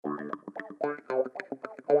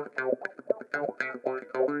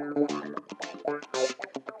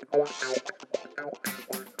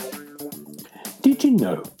Did you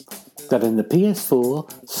know that in the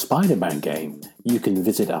PS4 Spider-Man game, you can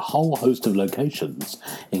visit a whole host of locations,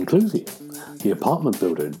 including the apartment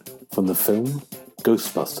building from the film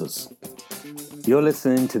Ghostbusters? You're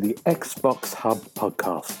listening to the Xbox Hub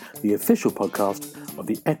podcast, the official podcast of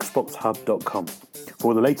the TheXboxHub.com. For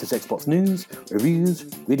all the latest Xbox news, reviews,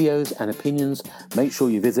 videos, and opinions, make sure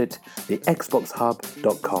you visit the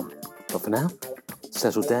TheXboxHub.com. But for now,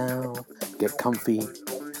 settle down, get comfy,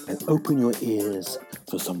 and open your ears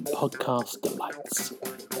for some podcast delights.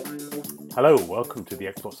 Hello, welcome to the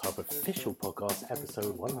Xbox Hub official podcast,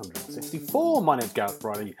 episode 164. My name's Gareth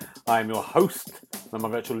Briley. I am your host. On my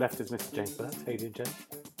virtual left is Mr. James Burt. How you doing, James?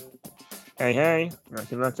 Hey. Not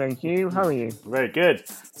too bad, thank you. How are you? Very good.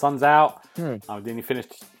 Sun's out. I've nearly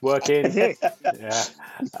finished working. Is it? Yeah.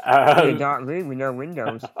 In a dark room with no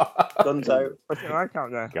windows. Sun's out. What's it like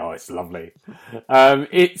out there? Oh, it's lovely.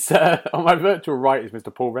 It's on my virtual right is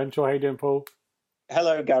Mr. Paul Renshaw. How you doing, Paul?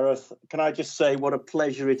 Hello, Gareth. Can I just say what a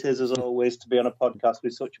pleasure it is, as always, to be on a podcast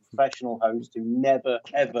with such a professional host who never,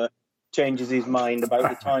 ever changes his mind about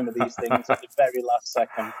the time of these things at the very last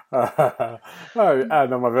second.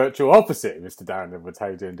 And on my virtual opposite, Mr. Darren Edwards. How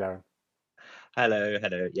you doing, Darren? Hello.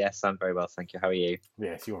 Yes, I'm very well, thank you. How are you?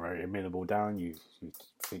 Yes, you're very amenable, Darren. You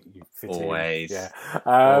fit Always. in. Yeah.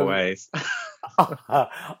 Always.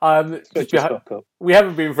 We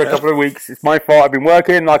haven't been for a couple of weeks. It's my fault. I've been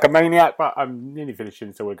working like a maniac, but I'm nearly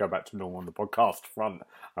finishing, so we'll go back to normal on the podcast front.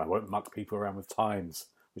 I won't muck people around with times,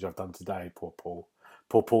 which I've done today. Poor Paul.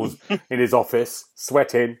 Poor Paul's in his office,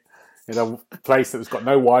 sweating in a place that's got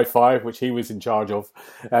no Wi-Fi, which he was in charge of,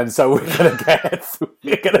 and so we're gonna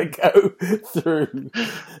go through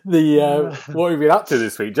the what we've been up to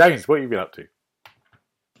this week. James, what have you been up to?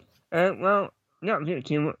 Well, not doing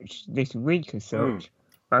too much this week as such.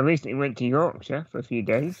 I recently went to Yorkshire for a few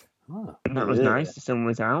days. And that was nice. The sun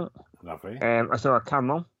was out. Lovely. I saw a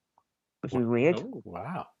camel, which was weird. Oh,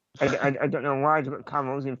 wow. I don't know why they've got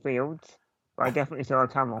camels in fields, but I definitely saw a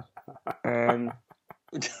camel.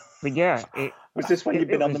 But yeah, was this when you've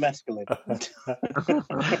been on the mescaline?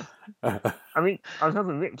 I mean, I was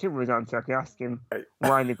hoping Richard was on so I could ask him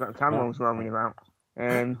why they've got camels roaming about.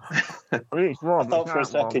 I mean, it's warm. I thought for a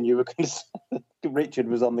second you were going to say Richard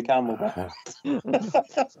was on the camel.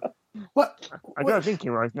 What? I don't think he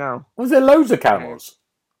was, no. Was there loads of camels?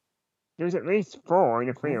 There was at least 4 in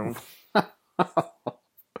a field.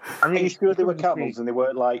 Are you sure they were camels and they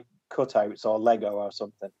weren't like cutouts or Lego or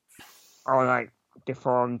something? Or like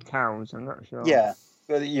deformed cows, I'm not sure. Yeah,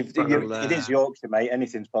 but it is Yorkshire, mate.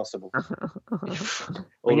 Anything's possible.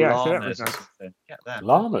 Or yeah, llamas so or something. Get them.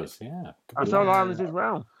 Llamas, yeah. I saw llamas as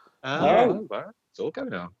well. Oh, well, it's all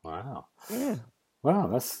going on. Wow. Yeah. Wow,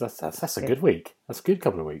 that's a good week. That's a good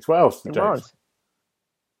couple of weeks. What else, It James? was.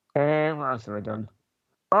 What else have I done?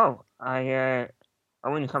 Oh, I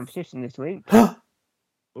won a competition this week.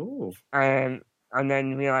 Ooh. And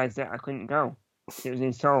then realised that I couldn't go. It was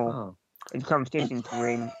in Seoul. Oh. It's a competition to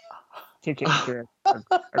win tickets to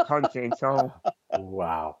a concert in Seoul.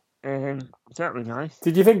 Wow. So that was nice.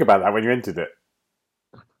 Did you think about that when you entered it?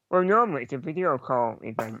 Well, normally it's a video call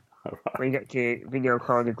event where you get to video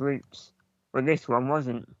call the groups. But this one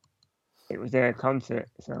wasn't. It was a concert,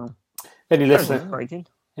 so... Any that was listener exciting.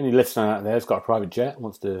 out there has got a private jet,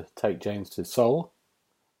 wants to take James to Seoul,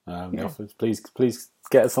 the offers, please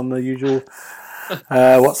get us on the usual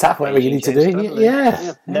WhatsApp, whatever you need to do.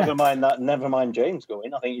 Yeah. Never mind that. Never mind James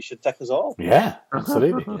going. I think you should take us all. Yeah,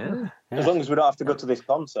 absolutely. Yeah. As long as we don't have to go to this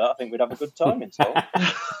concert, I think we'd have a good time in Seoul.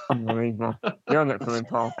 Unbelievable. You're not coming,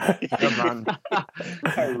 Paul. Good man.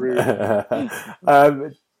 How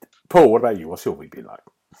rude. Paul, what about you? What's your week been like?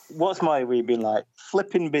 What's my week been like?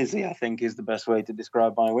 Flipping busy, I think, is the best way to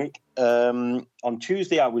describe my week. On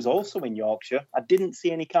Tuesday, I was also in Yorkshire. I didn't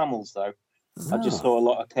see any camels, though. I just saw a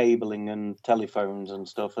lot of cabling and telephones and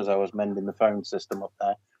stuff as I was mending the phone system up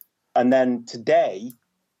there. And then today,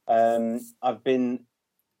 I've been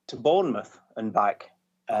to Bournemouth and back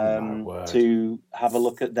to have a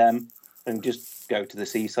look at them and just go to the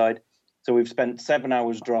seaside. So we've spent 7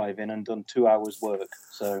 hours driving and done 2 hours work.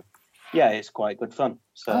 So, yeah, it's quite good fun.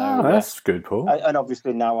 So that's good, Paul. And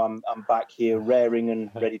obviously now I'm back here raring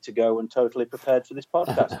and ready to go and totally prepared for this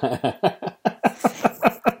podcast.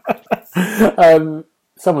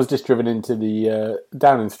 Someone's just driven into the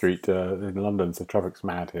Downing Street in London, so traffic's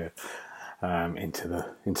mad here. Into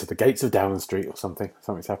the gates of Downing Street or something.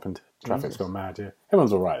 Something's happened. Traffic's gone mad. Yeah,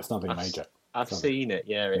 everyone's all right. It's nothing major. I've seen it.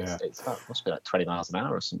 Yeah, it's must be like 20 miles an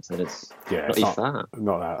hour or something. It's not that.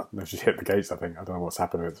 Not that. They've just hit the gates. I think. I don't know what's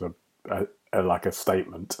happened. It's a like a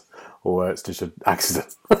statement, or it's just an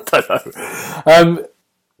accident. I don't know.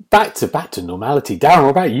 Back to normality. Darren, what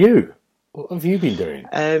about you? What have you been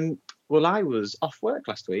doing? Well, I was off work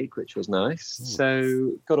last week, which was nice.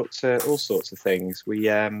 So got up to all sorts of things. We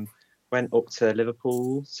went up to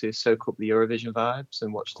Liverpool to soak up the Eurovision vibes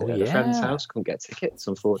and watched it at a friend's house. Couldn't get tickets,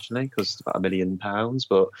 unfortunately, because it's about £1 million.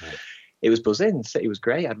 But it was buzzing. The city was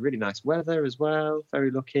great. Had really nice weather as well.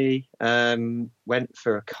 Very lucky. Went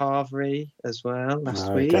for a carvery as well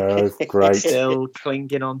last week. Great. Still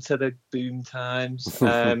clinging on to the boom times.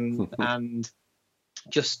 And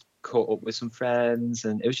just caught up with some friends,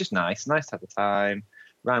 and it was just nice to have the time.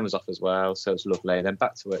 Ryan was off as well, so it was lovely. And then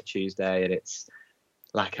back to work Tuesday, and it's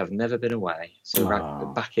like I've never been away. So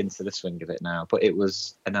back into the swing of it now. But it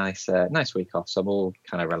was a nice week off, so I'm all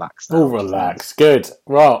kind of relaxed now. All relaxed, good.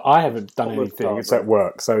 Well, I haven't done anything except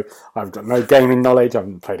work, so I've got no gaming knowledge. I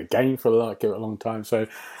haven't played a game for a long time, so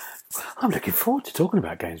I'm looking forward to talking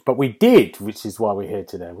about games. But we did, which is why we're here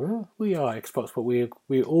today. We are Xbox, but we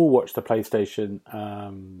all watched the PlayStation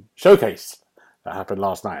showcase that happened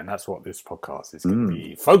last night, and that's what this podcast is going to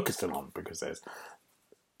be focusing on, because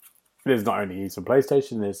there's not only some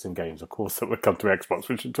PlayStation, there's some games, of course, that will come to Xbox,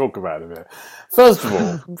 which we'll talk about in a minute. First of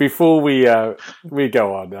all, before we go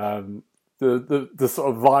on, the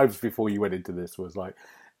sort of vibes before you went into this was like,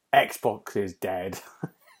 Xbox is dead.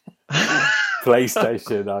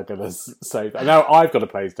 PlayStation are going to save. Now I've got a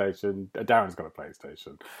PlayStation. Darren's got a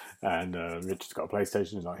PlayStation, and Richard's got a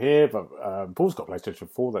PlayStation. He's not here, but Paul's got a PlayStation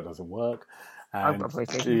 4 that doesn't work. I've got a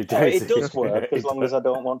PlayStation. It does work as long as I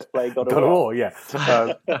don't want to play God of War. Yeah.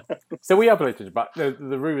 So we have PlayStation, but the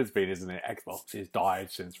rumour's been, isn't it? Xbox has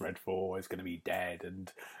died since Redfall. It's going to be dead,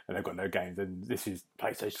 and they've got no games. And this is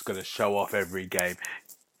PlayStation's going to show off every game.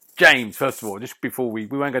 James, first of all, just before we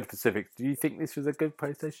won't go to specifics, do you think this was a good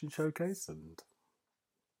PlayStation showcase? And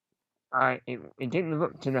it didn't live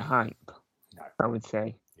up to the hype. No. I would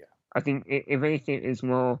say. Yeah. I think if anything, it's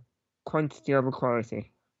more quantity over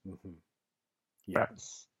quality. Mm-hmm. Yeah.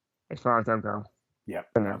 That's as far as I'll go. Yeah.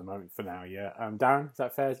 At the moment, for now, yeah. Darren, is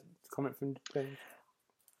that fair comment from James?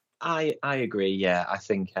 I agree. Yeah, I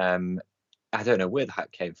think I don't know where the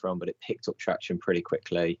hype came from, but it picked up traction pretty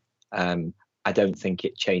quickly. I don't think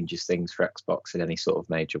it changes things for Xbox in any sort of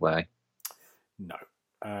major way. No.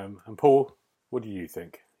 And Paul, what do you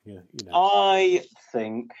think? I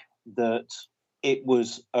think that it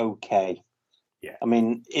was okay. Yeah. I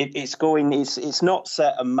mean, it's not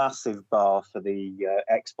set a massive bar for the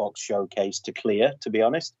Xbox showcase to clear, to be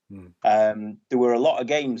honest. There were a lot of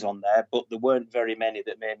games on there, but there weren't very many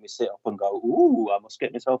that made me sit up and go, ooh, I must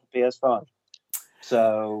get myself a PS5.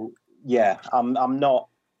 So, yeah, I'm not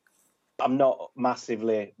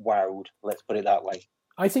massively wowed. Let's put it that way.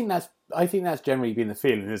 I think that's generally been the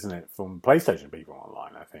feeling, isn't it, from PlayStation people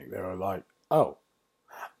online? I think they were like, "Oh,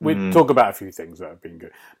 we'll talk about a few things that have been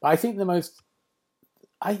good." But I think the most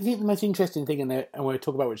interesting thing, and we'll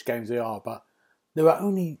talk about which games they are. But there are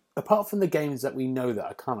only, apart from the games that we know that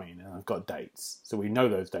are coming and have got dates, so we know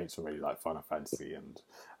those dates already, like Final Fantasy and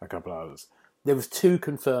a couple of others. There was 2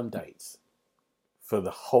 confirmed dates for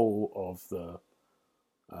the whole of the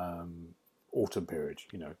autumn period,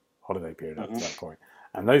 holiday period up to that point.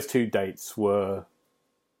 And those 2 dates were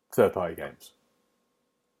third-party games,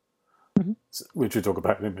 which we'll talk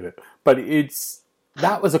about in a minute. But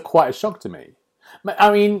that was quite a shock to me.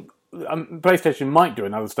 I mean, PlayStation might do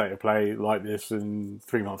another state of play like this in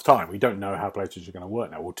 3 months' time. We don't know how PlayStation are going to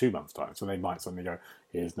work now, or 2 months' time. So they might suddenly go,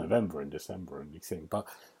 here's November and December and these things. But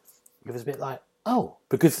it was a bit like, oh,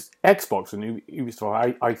 because Xbox and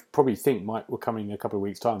Ubisoft, I probably think we're coming in a couple of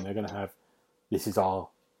weeks' time. They're going to have, this is our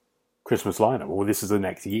Christmas lineup, or this is the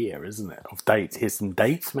next year, isn't it? Of dates. Here's some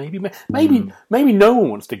dates, maybe no one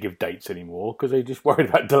wants to give dates anymore because they're just worried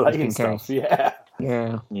about delaying stuff. Yeah.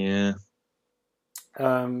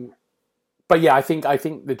 But yeah, I think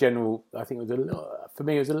the general, I think it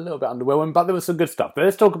was a little bit underwhelming, but there was some good stuff. But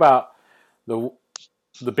let's talk about the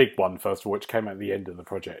big one first of all, which came at the end of the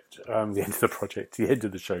project, the end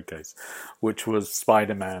of the showcase, which was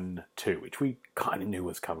Spider-Man 2, which we kind of knew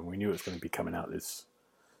was coming. We knew it was going to be coming out this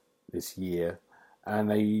year, and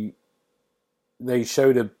they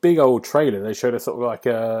showed a big old trailer. They showed a sort of like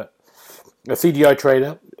a CGI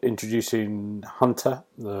trailer introducing Hunter,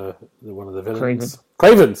 the one of the villains.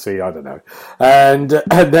 Craven. See, I don't know. And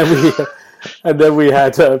then we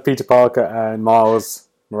had Peter Parker and Miles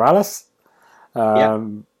Morales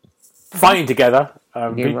fighting together.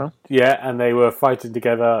 And they were fighting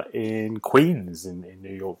together in Queens in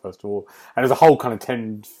New York, first of all. And there's a whole kind of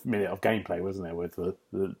 10-minute of gameplay, wasn't there, with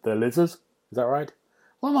the lizards? Is that right?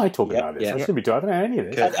 What am I talking about this? I shouldn't be talking. I don't know any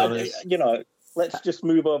of this. let's just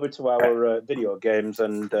move over to our video games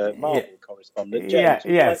and Marvel correspondent. James,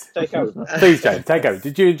 would you like to take over? Please, James, take over.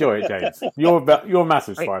 Did you enjoy it, James? You're a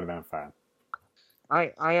massive Spider-Man fan.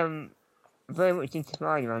 I am very much into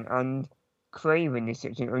Spider-Man, and Craven is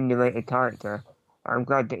such an underrated character. I'm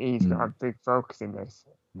glad that he's got a big focus in this.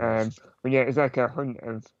 But yeah, it's like a hunt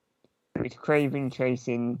of it's Craven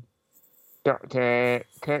chasing Dr.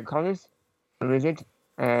 Kirk Connors, the Lizard,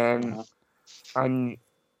 and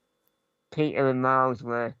Peter and Miles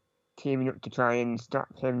were teaming up to try and stop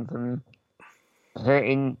him from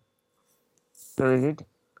hurting the Lizard,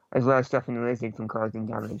 as well as stopping the Lizard from causing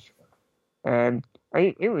damage.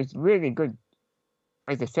 It was really good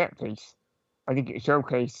as a set piece. I think it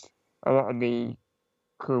showcased a lot of the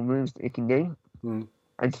cool moves that it can do. And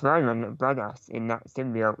Spider-Man looked badass in that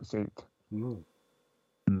symbiote suit.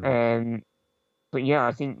 But yeah,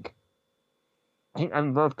 I think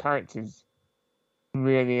both characters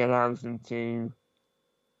really allows them to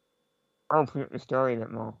open up the story a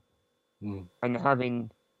bit more. And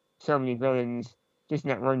having so many villains just in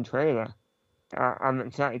that one trailer, I'm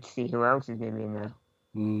excited to see who else is going to be in there.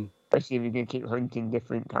 Especially if you're going to keep hunting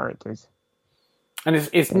different characters. And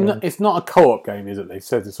it's not a co-op game, is it? They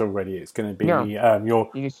said this already. It's going to be you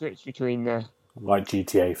can switch between the like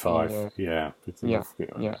GTA 5,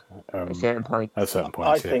 at a certain point. I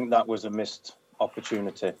think that was a missed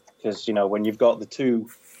opportunity because when you've got the two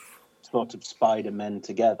sort of Spider-Men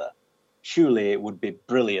together, surely it would be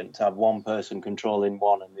brilliant to have one person controlling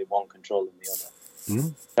one and the one controlling the other.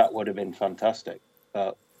 That would have been fantastic,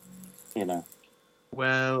 but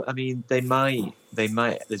Well, I mean, they might.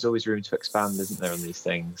 There's always room to expand, isn't there, on these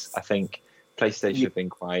things? I think PlayStation have been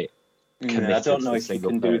quite committed I don't know to if you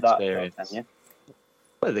can single-player do that, experience. though, can you?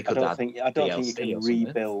 Well, they could I don't think you can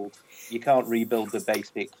rebuild. You can't rebuild the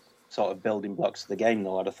basic sort of building blocks of the game,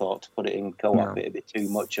 though. I'd have thought to put it in co-op, it'd be too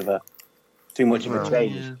much of a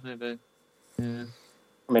change. Yeah, maybe. Yeah.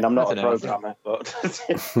 I mean, I'm not a programmer, but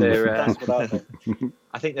that's what I think.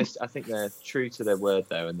 I think they're true to their word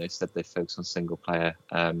though, and they said they focus on single player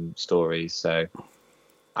stories. So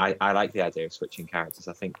I like the idea of switching characters.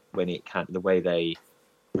 I think the way they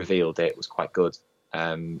revealed it was quite good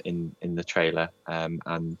in the trailer,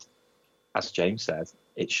 and as James said,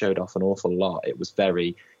 it showed off an awful lot. It was a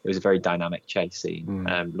very dynamic chase scene.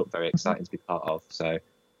 Looked very exciting to be part of. So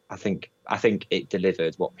I think it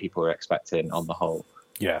delivered what people were expecting on the whole.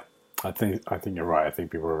 Yeah, I think you're right. I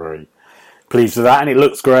think people were very pleased with that, and it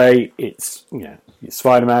looks great. It's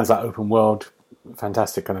Spider-Man's that open world,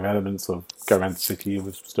 fantastic kind of elements of go around the city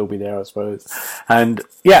will still be there, I suppose. And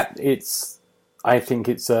yeah, I think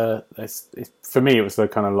it's for me it was the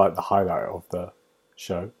kind of like the highlight of the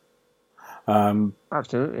show.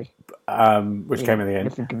 Absolutely. Which came in the end.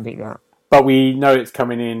 Nothing can beat that. But we know it's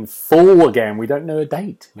coming in fall again. We don't know a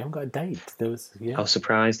date. We haven't got a date. I was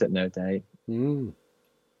surprised at no date.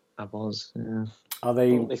 I was. Yeah. Are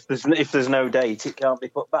they? Well, if there's no date, it can't be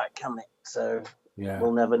put back, can it? So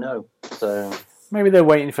we'll never know. So maybe they're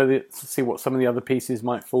waiting to see what some of the other pieces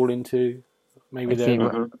might fall into. Maybe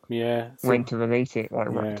they're when to release it,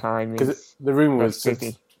 like what time? Because the rumor was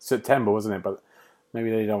September, wasn't it? But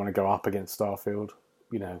maybe they don't want to go up against Starfield.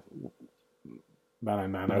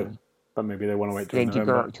 Mano. But maybe they want to wait till November. Then you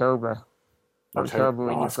go October. October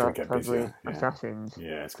when you've got probably Assassins.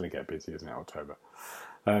 Yeah, it's going to get busy, isn't it? October.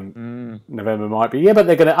 November might be. Yeah, but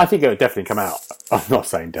they're going to. I think it'll definitely come out. I'm not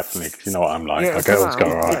saying definitely because you know what I'm like. Yeah, okay, let's go.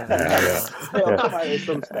 All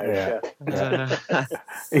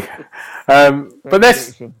right. But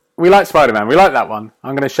we like Spider-Man. We like that one.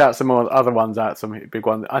 I'm going to shout some more other ones out. Some big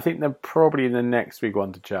ones. I think they're probably the next big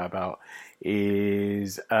one to chat about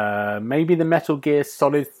is maybe the Metal Gear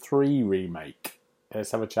Solid 3 remake.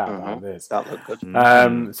 Let's have a chat about this. That looked good.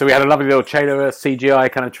 So we had a lovely little trailer, a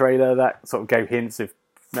CGI kind of trailer that sort of gave hints. If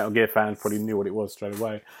Metal Gear fans probably knew what it was straight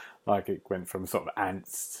away. Like it went from sort of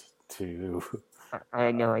ants to I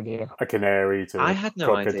had no idea. A canary to I had no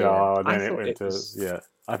crocodile, idea. and then it went to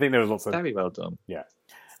I think there was lots of very well done. Yeah,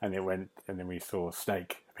 and it went, and then we saw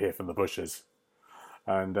Snake appear from the bushes,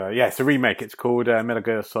 and it's a remake. It's called Metal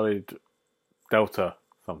Gear Solid Delta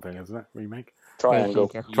something, isn't it? Remake. Triangle.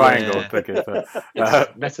 Metal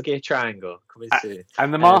Gear Triangle coming soon.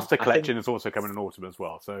 And the Master Collection is also coming in autumn as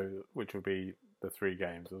well, so which would be the 3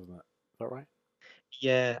 games, isn't it? Is that right?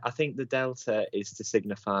 Yeah, I think the Delta is to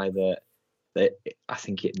signify that I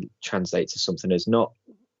think it translates to something as not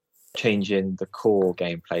changing the core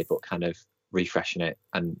gameplay, but kind of refreshing it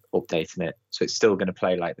and updating it. So it's still going to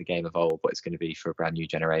play like the game of old, but it's going to be for a brand new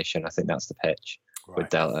generation. I think that's the pitch with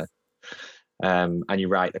Delta. And you're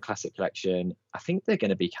right, the Classic Collection, I think they're going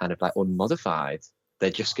to be kind of like unmodified. They're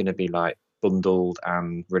just going to be like bundled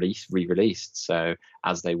and re-released. So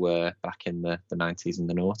as they were back in the 90s and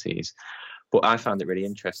the noughties. But I found it really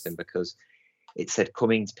interesting because it said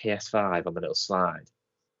coming to PS5 on the little slide,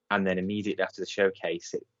 and then immediately after the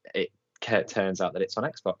showcase, it turns out that it's on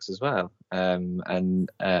Xbox as well, and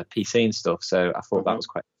PC and stuff. So I thought that was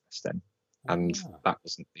quite interesting, and that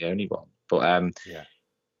wasn't the only one. But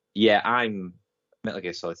Metal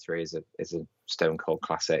Gear Solid 3 is a stone cold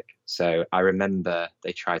classic. So I remember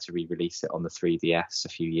they tried to re-release it on the 3DS a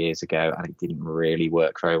few years ago, and it didn't really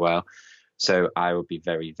work very well. So I would be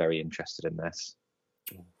very, very interested in this.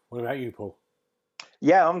 What about you, Paul?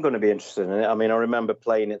 Yeah, I'm going to be interested in it. I mean, I remember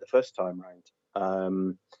playing it the first time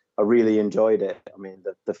round. I really enjoyed it. I mean,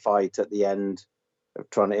 the fight at the end,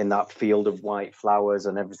 trying to in that field of white flowers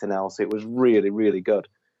and everything else, it was really, really good.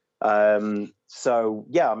 So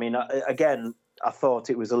yeah, I mean, again, I thought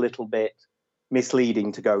it was a little bit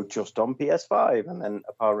misleading to go just on PS5, and then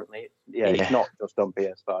apparently, it's not just on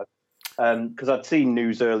PS5. Because I'd seen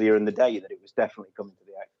news earlier in the day that it was definitely coming to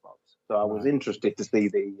the Xbox, so I was interested to see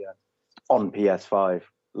the on PS5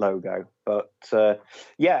 logo. But I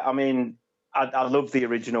mean, I love the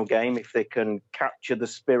original game. If they can capture the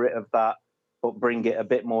spirit of that, but bring it a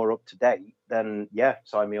bit more up to date, then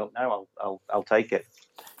sign me up now. I'll take it.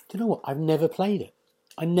 Do you know what? I've never played it.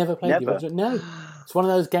 I never played the original. No, it's one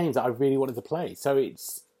of those games that I really wanted to play. So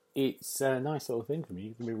it's a nice little thing for me.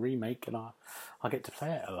 It's gonna be a remake, and I'll get to play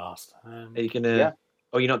it at last. Are you gonna? Yeah.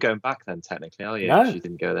 Oh, you're not going back then, technically, are you? No, you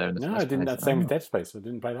didn't go there in the first I didn't. place. That's same with Dead Space. I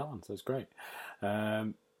didn't play that one, so it's great.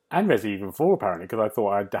 And Resident Evil 4, apparently, because I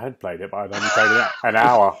thought I had played it, but I'd only played it an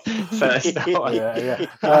hour. First hour.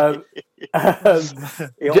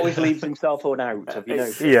 He always leaves himself on out. Have you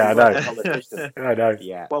noticed? Yeah, I know. I know.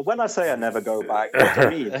 Yeah. Well, when I say I never go back,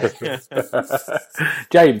 what do you mean?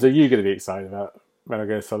 James, are you going to be excited about Metal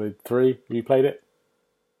Gear Solid 3? Have you played it?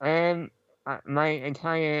 My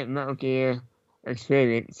entire Metal Gear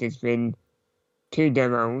experience has been 2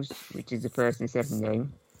 demos, which is the first and second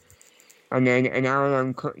game, and then an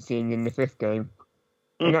hour-long cutscene in the 5th game.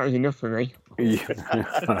 And that was enough for me.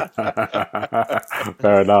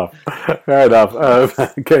 Fair enough.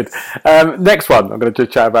 Good. Next one I'm going to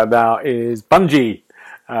chat about now is Bungie.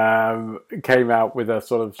 Came out with a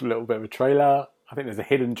sort of little bit of a trailer. I think there's a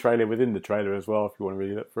hidden trailer within the trailer as well, if you want to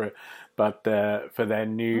really look for it. But for their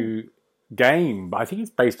new game, but I think it's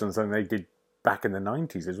based on something they did back in the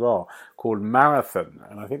 90s as well, called Marathon.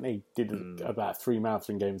 And I think they did about 3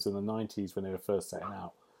 Marathon games in the 90s when they were first setting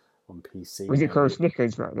out on PC. Was it called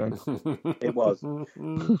Snickers back then? It was.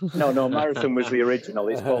 No, Marathon was the original.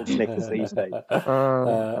 It's called Snickers these days.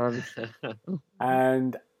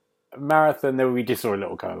 And Marathon, we just saw a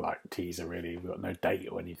little kind of like teaser, really. We've got no date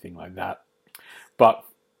or anything like that. But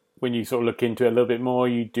when you sort of look into it a little bit more,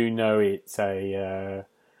 you do know it's a...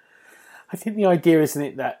 I think the idea, isn't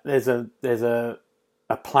it, that there's a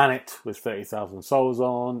planet with 30,000 souls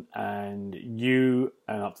on, and you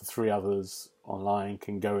and up to 3 others online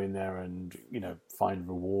can go in there and, find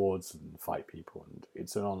rewards and fight people. And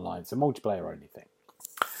it's a multiplayer only thing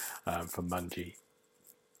from Bungie.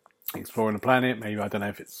 Exploring the planet, maybe, I don't know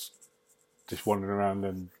if it's just wandering around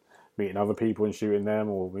and meeting other people and shooting them,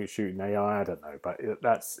 or shooting AI, I don't know. But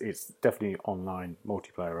it's definitely online,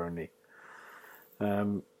 multiplayer only.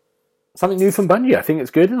 Something new from Bungie. I think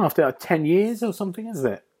it's good. And after 10 years or something,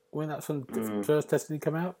 isn't it? When that's when the first Destiny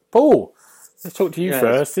come out. Paul, let's talk to you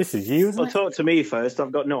first. This is you, isn't it? Talk to me first.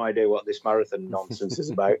 I've got no idea what this Marathon nonsense is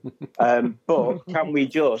about. But can we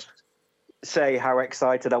just say how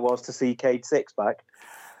excited I was to see Cade Six back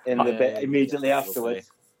in the bit immediately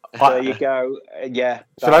afterwards? There you go. Yeah.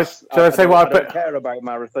 Shall I say what I put? I don't care about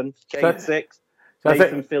Marathon. Cade Six,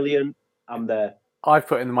 Nathan Fillion, I'm there. I've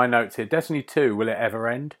put in my notes here, Destiny 2, will it ever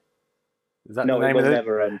end? Is that no, the name it will of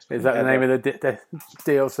never end. Is that the name of the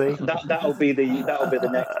DLC? That'll be the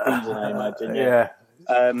next season, I imagine. Yeah.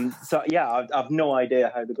 I've no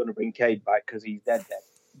idea how they're going to bring Cade back because he's dead.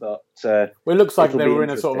 But it looks like they were in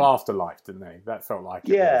a sort of afterlife, didn't they? That felt like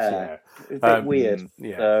it was, it's a bit weird.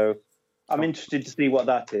 Yeah. So I'm interested to see what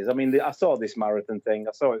that is. I mean, I saw this Marathon thing.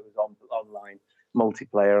 I saw it was online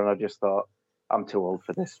multiplayer, and I just thought, I'm too old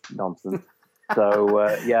for this nonsense. So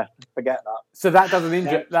forget that. So that doesn't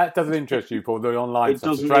interest you, Paul. The online it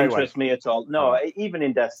doesn't interest me at all. No, even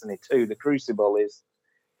in Destiny 2, the Crucible is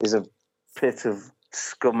a pit of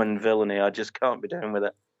scum and villainy. I just can't be down with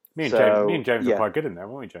it. Me and James were quite good in there,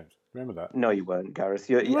 weren't we, James? Remember that? No, you weren't, Gareth.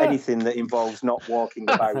 Anything that involves not walking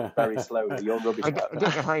about very slowly, you're rubbish. I don't know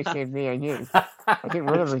how you said me and you. I think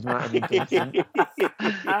one of us might have been Destiny.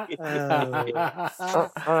 All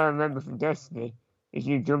I remember from Destiny is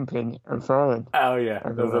you jumping and falling. Oh yeah,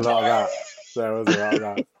 there was a lot of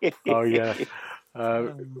that. Oh yeah.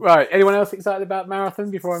 Right. Anyone else excited about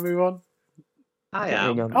Marathon before I move on? I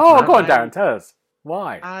am. Oh, go on, Darren. Tell us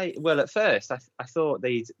why. Well, at first I thought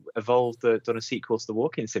they'd done a sequel to the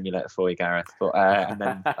walking simulator for you, Gareth, but and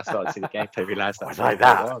then I started to see the gameplay, realised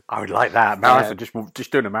that I would like that. Marathon,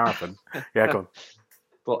 just doing a marathon. Yeah, go on.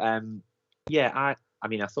 But yeah, I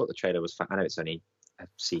mean, I thought the trailer was. I know it's only a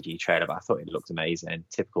CG trailer, but I thought it looked amazing.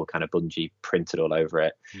 Typical kind of Bungie printed all over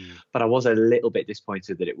it. But I was a little bit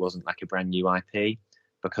disappointed that it wasn't like a brand new IP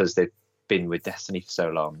because they've been with Destiny for so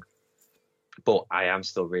long. But I am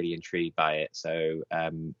still really intrigued by it, so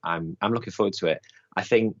I'm looking forward to it. I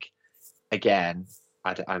think, again,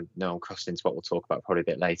 I know I'm crossing into what we'll talk about probably a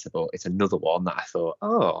bit later, but it's another one that I thought,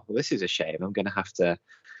 well, this is a shame. I'm going to have to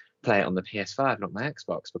play it on the PS5, not my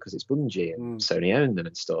Xbox, because it's Bungie and Sony own them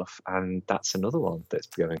and stuff, and that's another one that's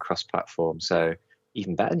going cross-platform, so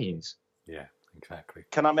even better news. Yeah, exactly.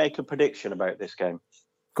 Can I make a prediction about this game?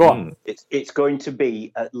 Go on. It's going to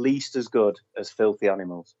be at least as good as Filthy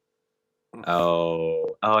Animals.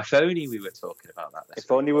 Oh, if only we were talking about that. If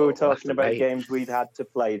only we were talking about games we'd had to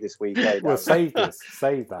play this week. We'll save that.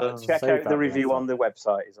 Check out the review on the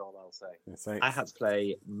website is all I'll say. I had to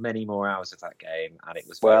play many more hours of that game, and it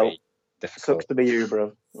was very difficult. Sucks to be you,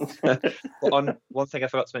 bro. On one thing I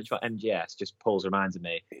forgot to mention about MGS, just Paul's reminded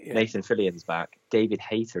me. Nathan Fillion's back. David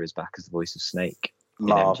Hayter is back as the voice of Snake.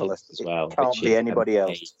 Marvelous as well. Can't be anybody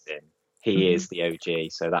else. He is the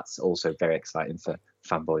OG, so that's also very exciting for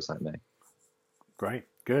fanboys like me. Great,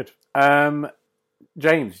 good.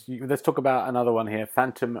 James, let's talk about another one here.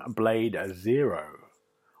 Phantom Blade Zero.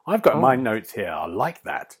 I've got my notes here. I like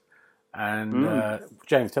that. And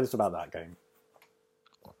James, tell us about that game.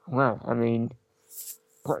 Well, I mean,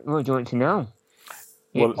 what do you want to know?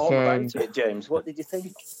 Well, all about it, James. What did you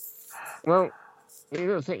think? Well, it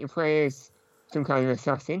looks like you play as some kind of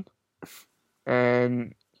assassin.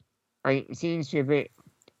 It seems to be a bit.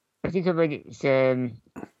 I think I read it's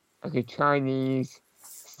like a Chinese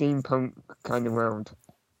steampunk kind of world.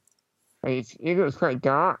 It looks quite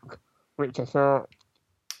dark, which I thought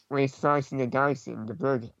when you're slicing the dice in the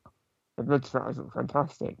blood splatters look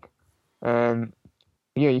fantastic. Yeah,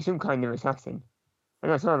 you're some kind of assassin,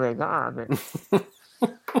 and that's all I really got out of it.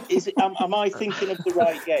 Am I thinking of the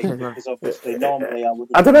right game? Because obviously, normally I would.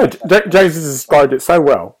 I don't know. James has described it so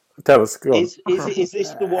well. Tell us. Go on. Is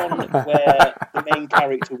this the one where the main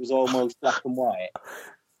character was almost black and white?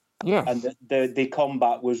 Yeah. And the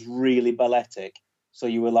combat was really balletic. So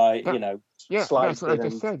you were like, slicing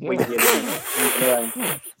and swinging and around.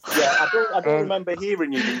 Yeah, I don't remember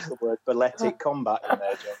hearing you use the word balletic combat in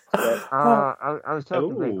there, Jeff. I was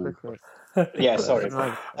talking very quickly. Yeah, sorry.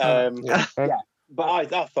 But I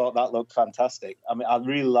thought that looked fantastic. I mean, I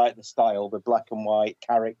really like the style, the black and white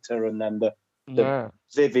character, and then the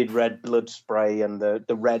vivid red blood spray and the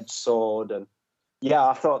red sword. And yeah,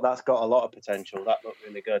 I thought that's got a lot of potential. That looked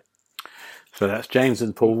really good. So that's James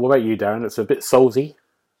and Paul. What about you, Darren? It's a bit soulsy.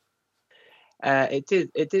 It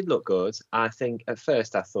did look good. I think at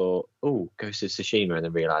first I thought, Ghost of Tsushima, and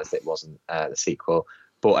then realised it wasn't the sequel.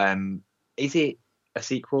 But is it a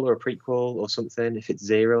sequel or a prequel or something? If it's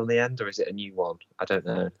Zero on the end, or is it a new one? I don't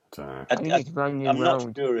know. I'm not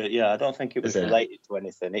sure. I don't think it was related to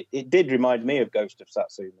anything. It did remind me of Ghost of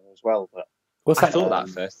Satsuma as well, but. I thought that at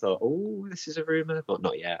first. Thought, this is a rumor, but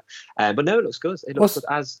not yet. But no, it looks good. It looks good,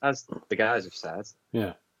 as the guys have said.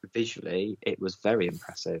 Yeah. Visually, it was very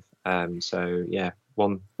impressive. So yeah,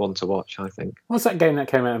 one to watch, I think. What's that game that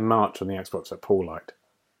came out in March on the Xbox that Paul liked?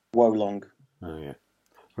 Wolong. Oh yeah,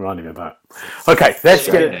 reminding me of that. Okay, let's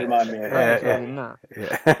get. Remind me of that.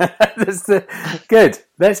 Good.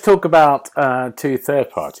 Let's talk about 2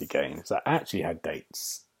 third-party games that actually had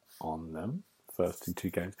dates on them. First 2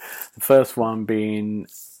 games. The first one being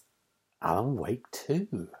Alan Wake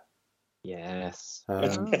 2. Yes.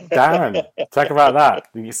 Darren, talk about that.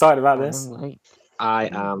 Are you excited about this? I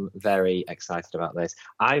am very excited about this.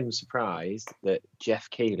 I'm surprised that Jeff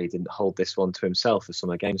Keighley didn't hold this one to himself for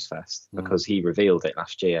Summer Games Fest because he revealed it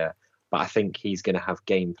last year. But I think he's going to have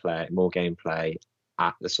more gameplay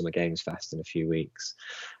at the Summer Games Fest in a few weeks.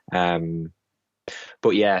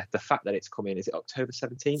 But yeah, the fact that it's coming, is it October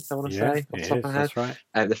 17th, I want to say? Off the top of my head. That's right.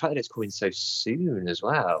 The fact that it's coming so soon as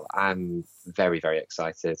well, I'm very, very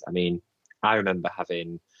excited. I mean, I remember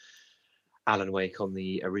having Alan Wake on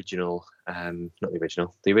the original, the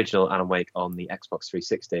original Alan Wake on the Xbox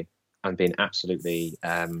 360 and being absolutely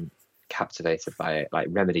captivated by it. Like,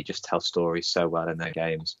 Remedy just tell stories so well in their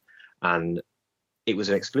games. And it was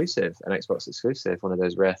an Xbox exclusive, one of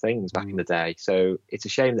those rare things back in the day. So it's a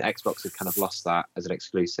shame that Xbox had kind of lost that as an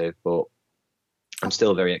exclusive, but I'm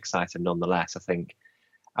still very excited nonetheless. I think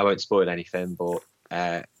I won't spoil anything, but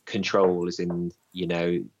Control is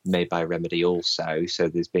made by Remedy also. So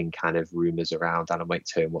there's been kind of rumours around Alan Wake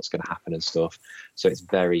 2 and what's going to happen and stuff. So it's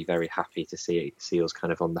very, very happy to see us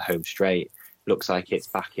kind of on the home straight. Looks like it's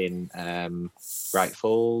back in Bright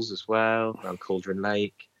Falls as well, around Cauldron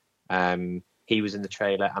Lake. He was in the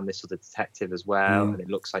trailer and this other detective as well. And it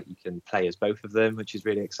looks like you can play as both of them, which is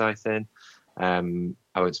really exciting. I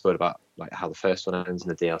won't spoil about like how the first one ends in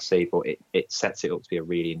the DLC, but it sets it up to be a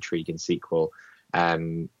really intriguing sequel.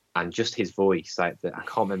 And just his voice, I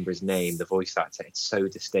can't remember his name, the voice actor, it's so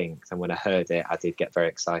distinct. And when I heard it, I did get very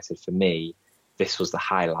excited. For me, this was the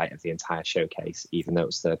highlight of the entire showcase, even though it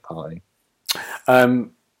was third party. They've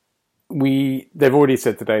already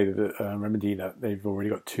said today that Remedy that they've already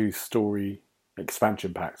got 2 story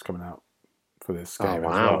expansion packs coming out for this game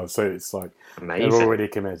as well. So it's like amazing. They're already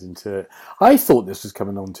committing to it. I thought this was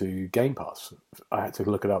coming on to Game Pass. I had to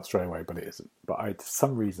look it up straight away, but it isn't. But for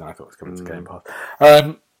some reason I thought it was coming to Game Pass.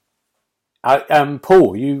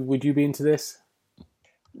 Paul, would you be into this?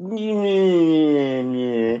 That's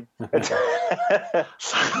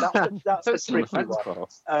a tricky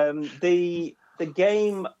one. The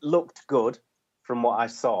game looked good from what I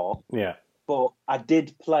saw. Yeah. But I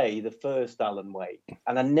did play the first Alan Wake,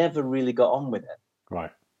 and I never really got on with it.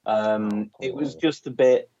 Right. It was just a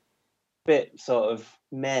bit sort of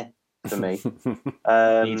meh for me.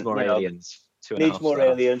 Needs more aliens. Needs more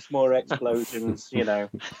aliens, more explosions.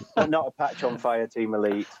 But not a patch on Fire Team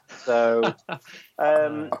Elite. So,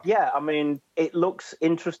 yeah, I mean, it looks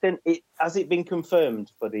interesting. Has it been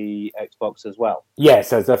confirmed for the Xbox as well? Yes,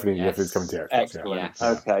 there's definitely it's coming to Xbox. Excellent. Yes.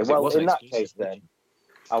 Okay, well, in that case, then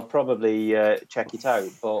I'll probably check it out.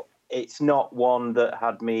 But it's not one that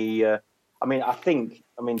had me.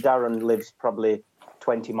 Darren lives probably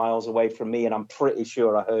 20 miles away from me, and I'm pretty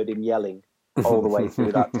sure I heard him yelling all the way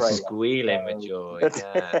through that trailer. Squealing with joy,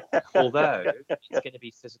 yeah. Although it's going to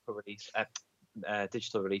be physical release,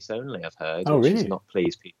 digital release only, I've heard, which is not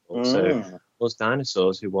pleased people. So us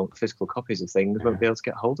dinosaurs who want physical copies of things won't be able to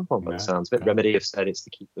get hold of one, by the sounds of it. Remedy have said it's to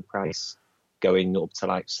keep the price going up to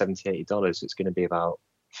like $70, $80. It's going to be about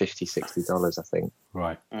 $50, $60, I think.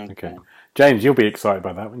 Right, okay. James, you'll be excited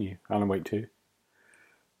by that, won't you? Alan Wake 2?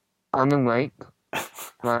 Alan Wake?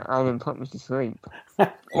 Like Alan put me to sleep.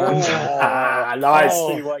 Nice.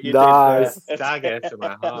 Nice. Dagger to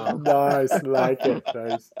my heart. Nice. Like it.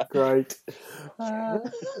 Nice. Great.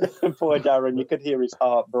 Poor Darren, you could hear his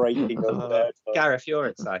heart breaking over there. Gareth, you're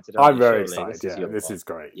excited. I'm very excited. This is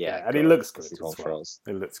great. Yeah, and it looks good. This is one for us.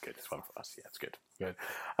 It looks good. It's one for us. Yeah, it's good. Good.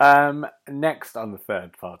 Next on the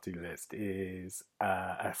third party list is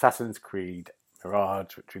Assassin's Creed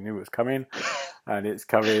Mirage, which we knew was coming, and it's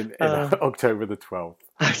coming in October the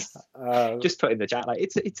 12th. Just put in the chat, like,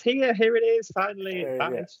 it's here it is, finally. It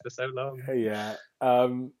vanished for so long. Yeah.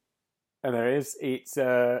 And there is. It's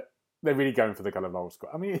they're really going for the kind of old school.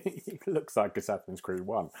 I mean, it looks like Assassin's Creed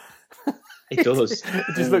 1. It does.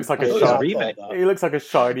 It just looks like a shiny remake. It looks like a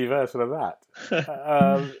shiny version of that.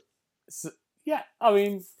 Yeah, I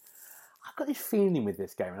mean, I've got this feeling with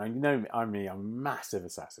this game, and I'm a massive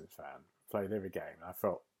Assassin's fan. Played every game, and I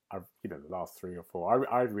felt, the last 3 or 4,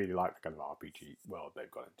 I really like the kind of RPG world they've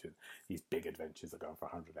got into. These big adventures that go on for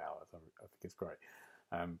 100 hours. I think it's great.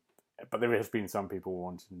 But there has been some people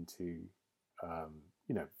wanting to,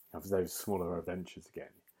 have those smaller adventures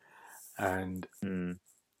again. And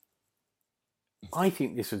I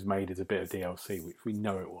think this was made as a bit of DLC, which we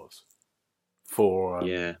know it was.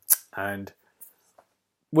 And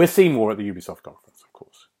we'll see more at the Ubisoft conference, of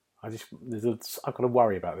course. I've got to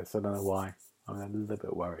worry about this. I don't know why. I'm a little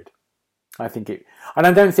bit worried. I think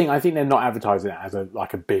they're not advertising it as a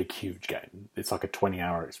big, huge game. It's like a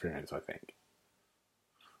 20-hour experience, I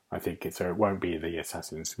think it won't be the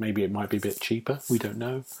Assassins. Maybe it might be a bit cheaper. We don't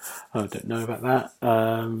know. I don't know about that.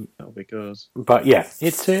 That'll be good. But yeah,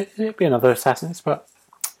 it'll be another Assassins. But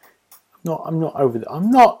I'm not over.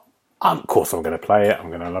 Of course, I'm going to play it. I'm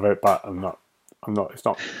going to love it. But I'm not. It's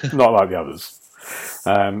not like the others.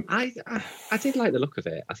 I did like the look of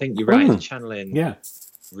it. I think you're right. Channeling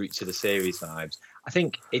root to the series vibes. I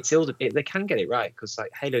think they can get it right, because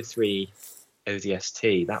like Halo 3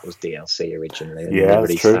 ODST, that was DLC originally, and they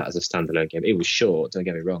released that as a standalone game. It was short, don't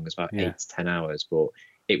get me wrong, it was about 8 to 10 hours, but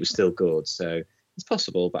it was still good. So it's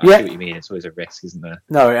possible, but I see what you mean. It's always a risk, isn't there?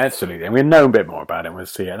 No, absolutely. And we'll know a bit more about it. We'll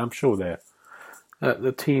see it, and I'm sure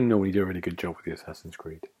the team normally do a really good job with the Assassin's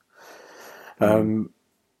Creed.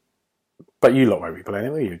 But you lot won't be playing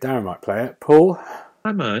it, will you? Darren might play it. Paul?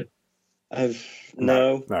 I might.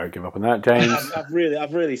 No. No, give up on that, James.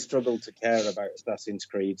 I've really struggled to care about Assassin's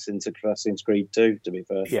Creed since Assassin's Creed 2, to be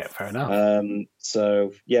fair. Yeah, fair enough.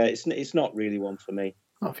 So yeah, it's not really one for me.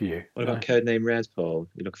 Not for you. What about Codename Red, Paul?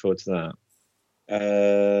 You look forward to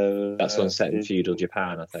that? That's one set in feudal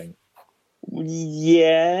Japan, I think.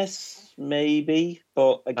 Yes, maybe,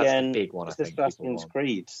 but again, That's the big one, it's I think Assassin's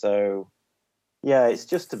Creed, so yeah, it's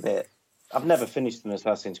just a bit. I've never finished an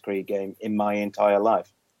Assassin's Creed game in my entire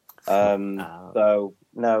life, so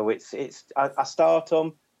no, it's. I start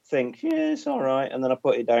them, think yeah, it's all right, and then I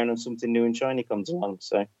put it down, and something new and shiny comes along.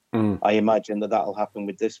 So I imagine that'll happen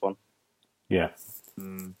with this one. Yeah.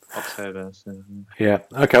 October. So. Yeah.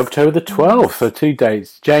 Okay, October the 12th. So 2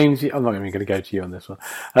 dates. James, I'm not even going to go to you on this one.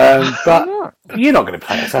 But you're not going to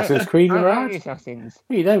play Assassin's Creed, right? Assassins.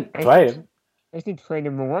 You don't play them. I need to play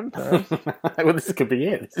number 1 first. Well, this could be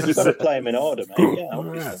it. You've got to play them in order, mate. Yeah,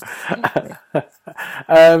 obviously.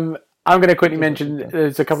 I'm going to quickly mention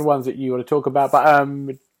there's a couple of ones that you want to talk about, but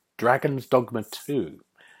Dragon's Dogma 2.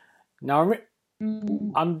 Now,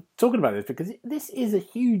 I'm talking about this because this is a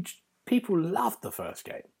huge... People love the first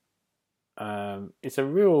game. It's a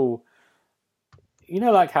real... You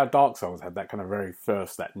know, like how Dark Souls had that kind of very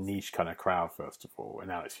first, that niche kind of crowd, first of all, and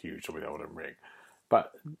now it's huge with Elden Ring.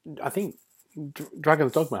 But I think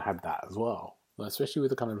Dragon's Dogma had that as well, especially with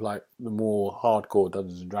the kind of like the more hardcore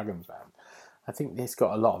Dungeons and Dragons fan. I think this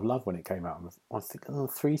got a lot of love when it came out. I think on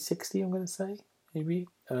 360, I'm going to say, maybe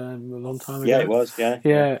a long time ago. Yeah, it was.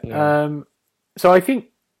 Yeah. So I think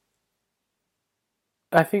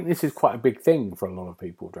this is quite a big thing for a lot of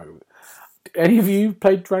people. Any of you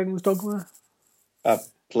played Dragon's Dogma? I've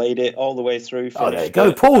played it all the way through. Oh, there you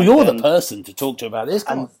go, Paul. You're the person to talk to about this.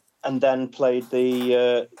 And then played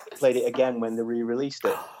it again when they re-released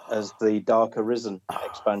it as the Dark Arisen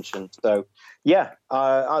expansion. So yeah,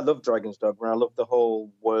 I love Dragon's Dogma. I love the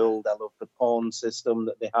whole world. I love the pawn system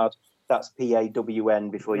that they had. That's PAWN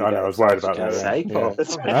before you. I was worried about that. I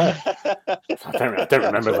don't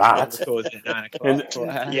remember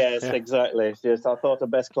that. Yes, exactly. It's just I thought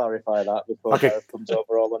I'd best clarify that before it comes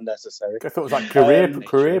over all unnecessary. I thought it was like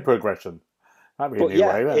career progression. That'd be a new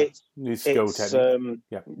way. New skill technique.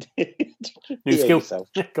 New skill.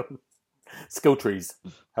 Skill trees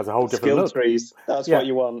has a whole different look. Skill trees. That's what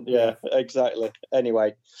you want. Yeah, exactly.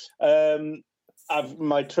 Anyway,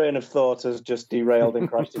 my train of thought has just derailed and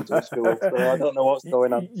crashed into a school, so I don't know what's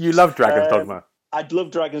going on. You love Dragon's Dogma. I'd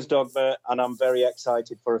love Dragon's Dogma, and I'm very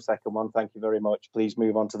excited for a second one. Thank you very much. Please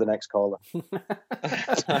move on to the next caller.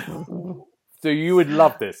 So you would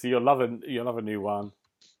love this. You'll love a new one.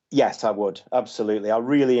 Yes, I would. Absolutely. I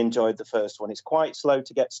really enjoyed the first one. It's quite slow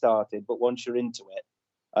to get started, but once you're into it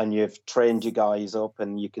and you've trained your guys up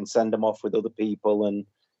and you can send them off with other people and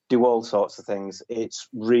do all sorts of things, it's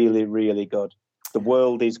really, really good. The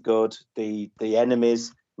world is good. The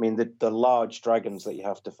enemies, I mean, the large dragons that you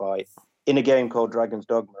have to fight in a game called Dragon's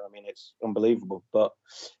Dogma, I mean, it's unbelievable. But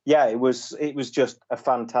yeah, it was just a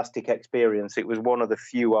fantastic experience. It was one of the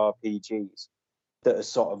few RPGs that has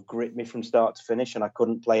sort of gripped me from start to finish, and I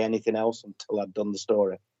couldn't play anything else until I'd done the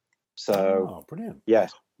story. So, brilliant.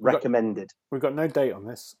 Yes, recommended. We've got no date on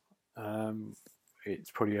this.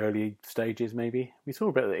 It's probably early stages, maybe. We saw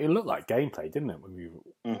a bit. It looked like gameplay, didn't it, when we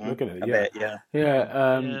were looking at it? A bit, yeah.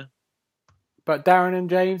 Yeah. But Darren and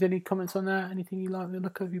James, any comments on that? Anything you like the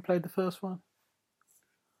look of? Have you played the first one?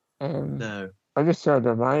 No. I just saw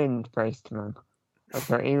the lion-faced man. I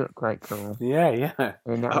thought he looked quite cool. Yeah.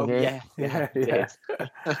 And that was it.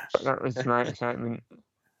 That was my excitement.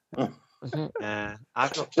 Was it?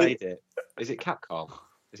 I've not played it. Is it Capcom?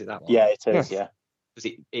 Is it that one? Yeah, it is, yeah.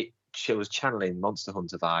 Because it was channeling Monster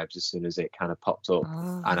Hunter vibes as soon as it kind of popped up.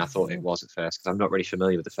 And I thought it was at first, because I'm not really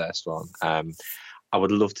familiar with the first one. I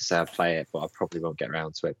would love to say I'd play it, but I probably won't get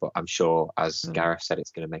around to it. But I'm sure, as Gareth said,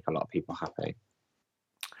 it's going to make a lot of people happy.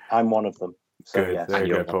 I'm one of them. So, Good. yes. There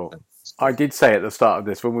you go, Paul. I did say at the start of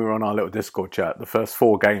this, when we were on our little Discord chat, the first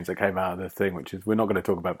 4 games that came out of the thing, which is we're not going to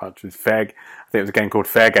talk about much, is I think it was a game called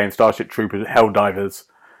Fair Game, Starship Troopers, Helldivers,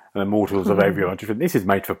 and Immortals of Avion. This is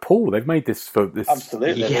made for Paul. They've made this for this.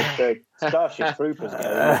 Absolutely. Yeah. The Starship Troopers game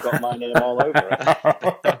has got my name all over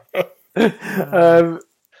it.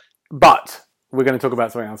 But we're going to talk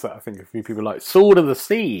about something else that I think a few people like, Sword of the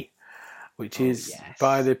Sea, which is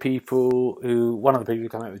by the people one of the people who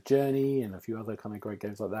come out with Journey and a few other kind of great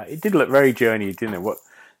games like that. It did look very Journey, didn't it?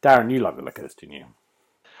 Darren, you liked the look of this, didn't you?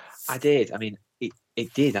 I did. I mean,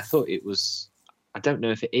 it did. I thought it was... I don't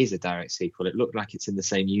know if it is a direct sequel. It looked like it's in the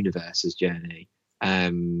same universe as Journey.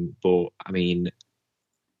 But, I mean,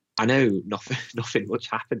 I know nothing much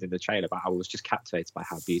happened in the trailer, but I was just captivated by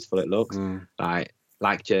how beautiful it looks. Like,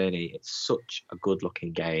 like Journey, it's such a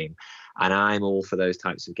good-looking game, and I'm all for those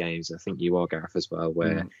types of games. I think you are, Gareth, as well,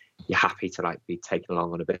 where you're happy to like be taken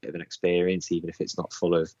along on a bit of an experience, even if it's not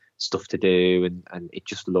full of stuff to do, and it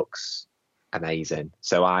just looks amazing.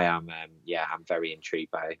 So I am, I'm very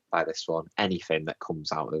intrigued by this one. Anything that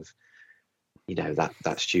comes out of,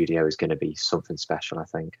 that studio is going to be something special, I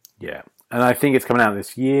think. Yeah, and I think it's coming out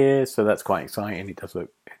this year, so that's quite exciting. It does look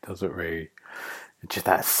really. Just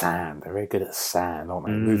that sand. They're very good at sand, aren't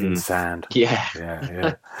they? Moving sand.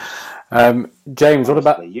 Yeah. James, what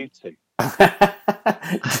about you two?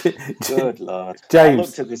 Good Lord. James. I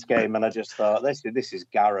looked at this game and I just thought, this is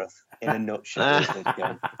Gareth in a nutshell. This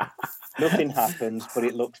game. Nothing happens, but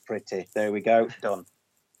it looks pretty. There we go. Done.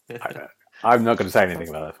 I'm not going to say anything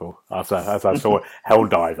about that, Paul. As I saw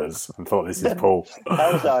Helldivers and thought, this is Paul.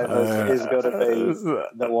 Helldivers is going to be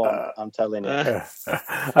the one, I'm telling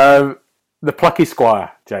you. The Plucky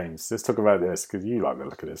Squire, James. Let's talk about this, because you like the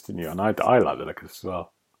look of this, didn't you? And I like the look of this as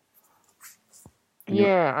well.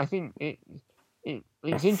 Yeah, I think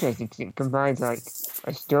it's interesting because it combines like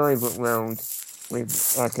a storybook world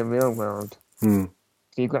with like a real world. So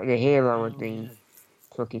you've got the hero of the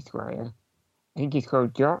Plucky Squire. I think he's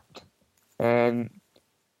called Jot. And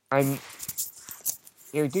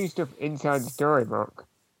he'll do stuff inside the storybook,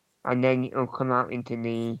 and then it'll come out into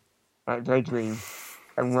the bedroom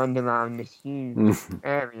and run around this huge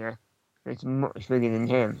area that's much bigger than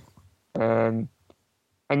him. And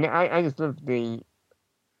I just love the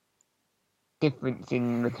difference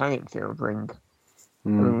in mechanics it'll bring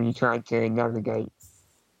when you try to navigate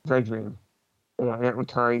the bedroom. Like little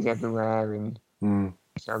toys everywhere and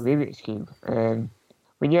it's a Rubik's Cube.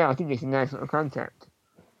 But yeah, I think it's a nice little concept.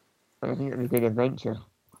 I think it'll be a good adventure.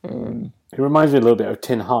 It reminds me a little bit of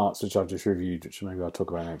Tin Hearts, which I've just reviewed, which maybe I'll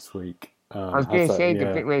talk about next week. I was going to say the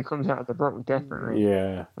bit where it comes out of the book, definitely.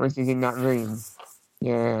 Yeah. Once he's in that room.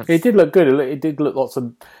 Yeah. It did look good. It did look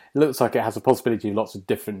it looks like it has a possibility of lots of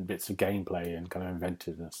different bits of gameplay and kind of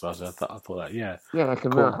inventiveness. So I thought that, Yeah, like a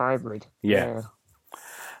real hybrid. Yeah.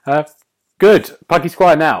 Good. Plucky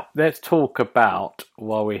Squire now. Let's talk about,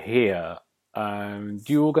 while we're here, do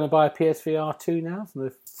you all going to buy a PSVR 2 now from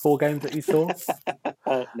the 4 games that you saw?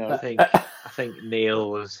 No. I think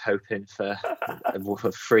Neil was hoping for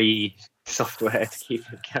free software to keep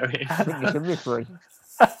it going. I think it should be free.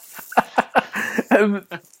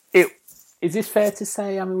 Is this fair to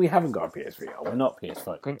say? I mean, we haven't got a PSVR. We're not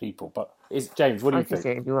PS5 people. But James, what do you think?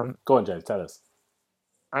 Say if you want. Go on, James. Tell us.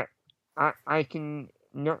 I can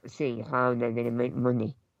not see how they're going to make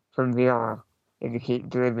money from VR if they keep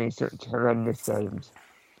delivering such horrendous games.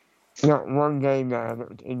 Not one game there that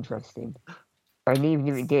was interesting. And even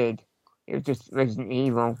if it did, it was just Resident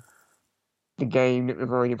Evil, the game that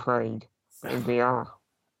we've already played, in VR.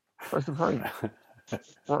 What's the point?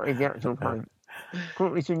 What is the actual point? Come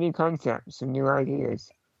up with some new concepts, some new ideas.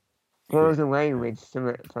 Blows away with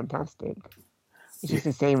something fantastic. It's just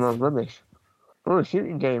the same old rubbish. Oh, a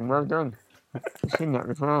shooting game, well done. I've seen that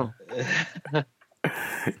before.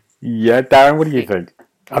 Yeah, Darren, what do you think?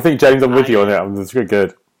 I think, James, I'm with you on it. It's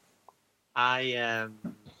good. I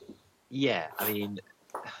mean,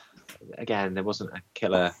 again, there wasn't a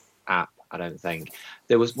killer app, I don't think.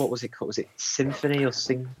 There was, what was it called? Was it Symphony or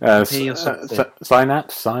Syncopy or something?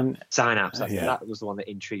 Synapse. That was the one that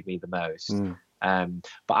intrigued me the most.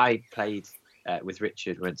 But I played with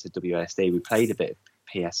Richard, went to WSD. We played a bit of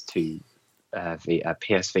PS2,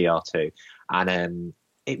 PSVR 2, and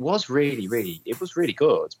it was really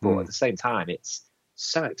good. But at the same time, it's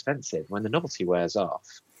so expensive. When the novelty wears off,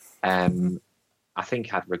 I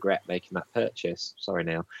think I'd regret making that purchase. Sorry,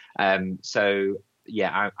 Neil. So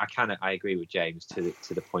yeah, I agree with James to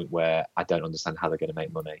the point where I don't understand how they're going to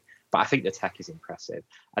make money. But I think the tech is impressive.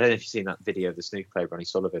 I don't know if you've seen that video of the snooker player, Ronnie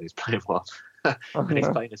Sullivan, who's playing one. And he's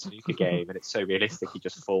playing a snooker game, and it's so realistic he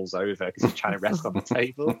just falls over because he's trying to rest on the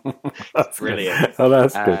table. It's brilliant. Oh,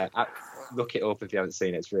 that's good. Look it up if you haven't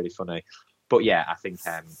seen it. It's really funny. But yeah, I think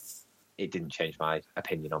it didn't change my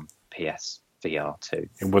opinion on PSVR 2.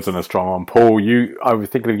 It wasn't a strong one. Paul, I was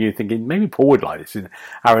thinking of you thinking maybe Paul would like this in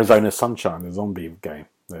Arizona Sunshine, the zombie game.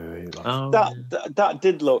 That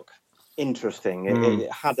did look interesting.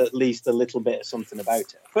 It had at least a little bit of something about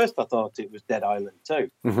it. At first I thought it was Dead Island 2.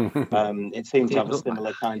 It seemed to have a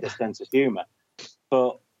similar kind of sense of humour.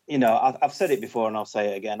 But, I've said it before and I'll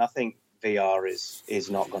say it again. I think VR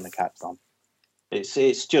is not going to catch on. It's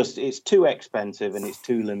too expensive and it's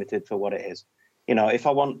too limited for what it is. If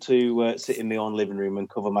I want to sit in my own living room and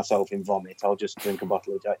cover myself in vomit, I'll just drink a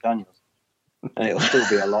bottle of Jack Daniels. And it'll still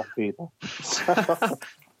be a lot cheaper.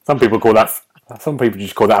 Some people call that Some people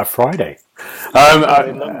just call that a Friday.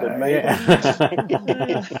 In London, maybe.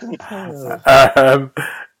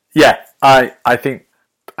 I think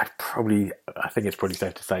it's probably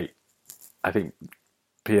safe to say, I think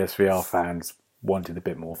PSVR fans wanted a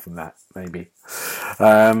bit more from that, maybe.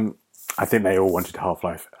 I think they all wanted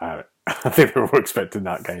Half-Life out. I think they were all expecting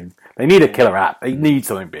that game. They need a killer app. They need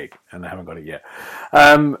something big, and they haven't got it yet.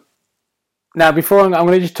 Now, before I'm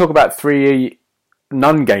going to just talk about 3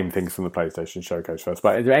 non-game things from the PlayStation Showcase first.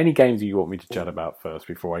 But is there any games you want me to chat about first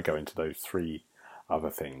before I go into those 3 other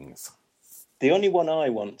things? The only one I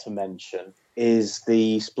want to mention is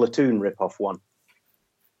the Splatoon rip-off one.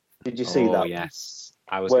 Did you see that? Oh, yes.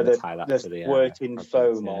 I was going to tie that to the... squirting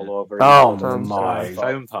foam all over it. Oh, my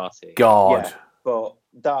foam party. God. Yeah, but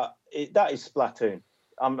that is Splatoon.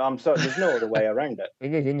 I'm sorry, there's no other way around it.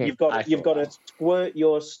 It is, isn't it? You've got to squirt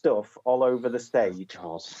your stuff all over the stage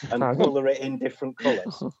and colour it in different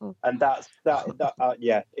colours, and that's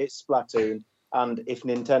it's Splatoon. And if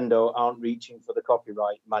Nintendo aren't reaching for the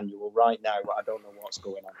copyright manual right now, I don't know what's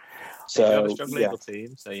going on. So you have a strong legal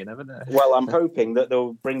team, so you never know. Well, I'm hoping that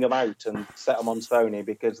they'll bring them out and set them on Sony,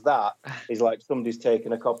 because that is like somebody's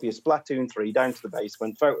taken a copy of Splatoon 3 down to the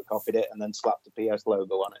basement, photocopied it, and then slapped the PS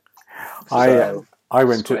logo on it. I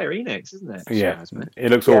went to Square Enix, isn't it? Yeah,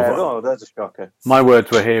 it looks awful. Oh, that's a shocker. My words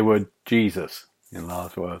were Jesus in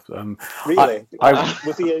last words. Really?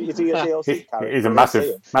 Is he a DLC character? He's a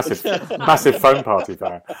massive phone party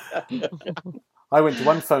fan. I went to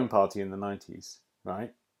one phone party in the 90s,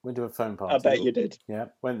 right? Went to a phone party. I bet you did. Yeah,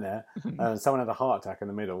 went there. Someone had a heart attack in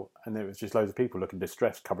the middle, and there was just loads of people looking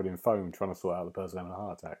distressed, covered in foam, trying to sort out the person having a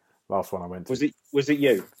heart attack. Last one I went to. Was it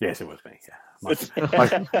you? Yes, it was me. Yeah,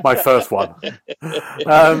 my first one.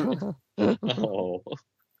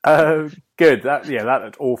 Good. That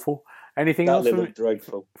looked awful. Anything else? That looked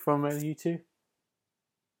dreadful. From you two?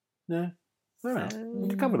 No.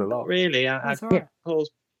 We covered a lot. Really,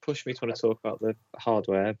 Paul's pushed me to want to talk about the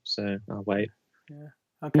hardware, so I'll wait. Yeah.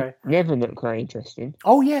 Okay. Never looked quite interesting.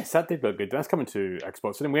 Oh yes, that did look good. That's coming to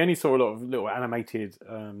Xbox. And we only saw a lot of little animated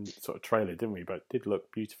sort of trailer, didn't we? But it did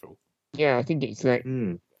look beautiful. Yeah, I think it's like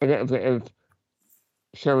a little bit of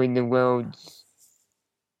showing the world's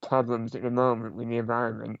problems at the moment with the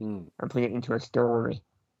environment and putting it into a story.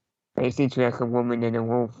 And it seems to be like a woman and a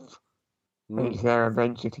wolf, and it's their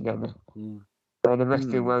adventure together. And the rest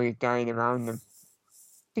of the world is dying around them.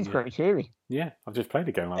 It's quite cheery. Yeah, I've just played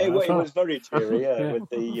a game like that. It was very cheery, yeah. With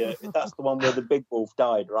the that's the one where the big wolf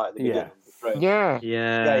died right at the beginning. Yeah.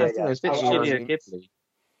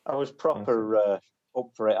 I was proper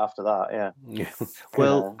up for it after that. Yeah.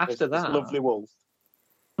 Well, after that, lovely wolf.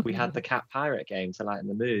 We had the Cat Pirate game to lighten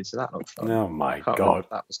the mood, so that looked fun. Oh my God,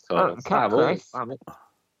 that was cool.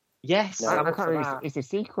 Yes, it's a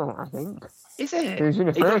sequel, I think. Is it? It was in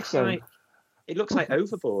the first game. It looks like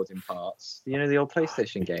Overboard in parts. You know the old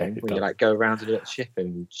PlayStation game where you like go around a little ship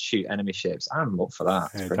and shoot enemy ships. I'm up for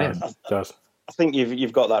that. It's brilliant. It does. I think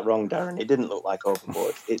you've got that wrong, Darren. It didn't look like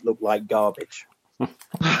Overboard. It looked like garbage. Oh,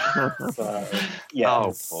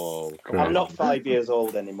 Paul. I'm not 5 years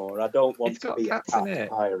old anymore. I don't want to be a cat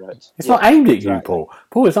pirate. It's not aimed at you, Paul.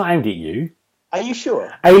 Paul, it's not aimed at you. Are you sure?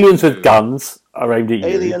 Aliens with guns are aimed at you.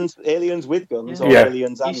 Aliens with guns, or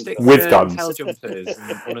aliens and guns? With guns. Hell jumpers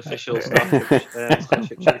and unofficial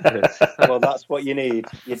Starship Troopers. Well, that's what you need.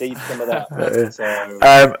 You need some of that.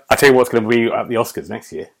 I tell you what's going to be at the Oscars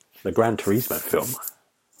next year: the Gran Turismo film.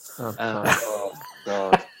 Oh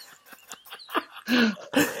God!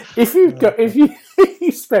 If you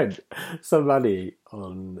spent some money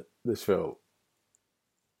on this film,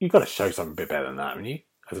 you've got to show something a bit better than that, haven't you?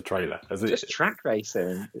 As a trailer, just track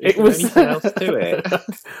racing. It was anything else to it.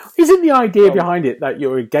 Isn't the idea behind it that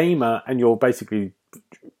you're a gamer and you're basically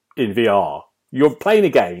in VR? You're playing a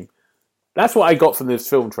game. That's what I got from this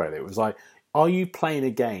film trailer. It was like, are you playing a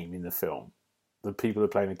game in the film? The people are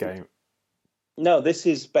playing a game. No, this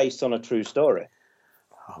is based on a true story.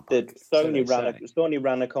 Sony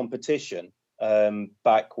ran a competition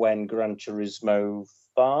back when Gran Turismo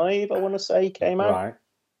 5, I want to say, came out.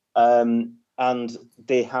 Right. And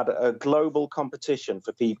they had a global competition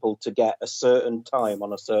for people to get a certain time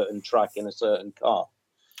on a certain track in a certain car.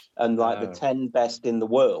 And the 10 best in the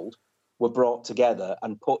world were brought together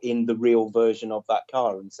and put in the real version of that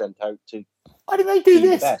car and sent out to... Why did they do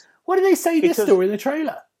this? Why did they say this story in the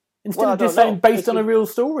trailer? Instead of just saying based on a real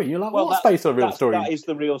story. You're like, what's based on a real story? That is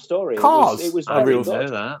the real story. Cars it was are real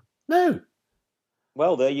story. No.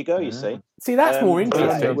 Well, there you go, you see. See, that's more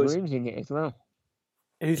interesting. Orlando Bloom's in it as well.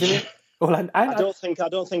 Who's in it? I don't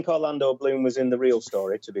think Orlando Bloom was in the real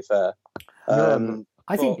story, to be fair. I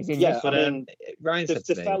think Ryan said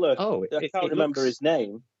the fella, I can't remember his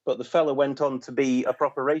name, but the fella went on to be a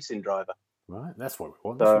proper racing driver. Right, that's what we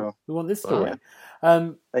want. So, We want this story.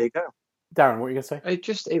 there you go. Darren, what are you going to say? I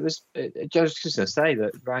was just going to say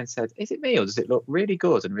that Ryan said, is it me or does it look really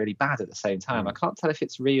good and really bad at the same time? I can't tell if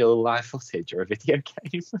it's real live footage or a video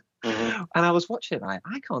game. And I was watching it, I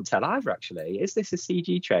can't tell either, actually. Is this a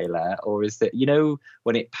CG trailer or is it,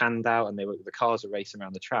 when it panned out and the cars are racing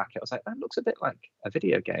around the track, it was like, that looks a bit like a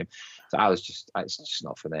video game. So it's just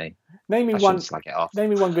not for me. Name me one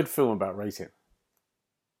good film about racing.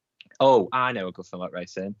 Oh, I know a good film about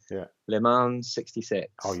racing. Yeah. Le Mans 66.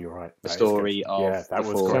 Oh, you're right. The story of that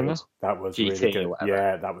was Ford great. That was GT really good. or whatever.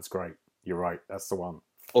 Yeah, that was great. You're right. That's the one.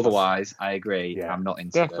 Otherwise, I agree. Yeah. I'm not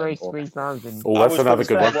into Death them. Race 3000. Oh, that's another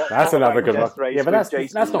good one. That's another good one. Death Race Yeah, but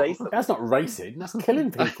with that's not racing. That's killing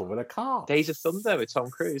people with a car. Days of Thunder with Tom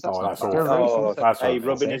Cruise. That's That's not awful. bad. That's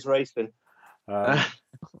Robin is racing.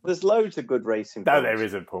 There's loads of good racing. No, films. there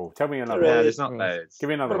isn't, Paul. Tell me another. Yeah, one. there's not loads. Give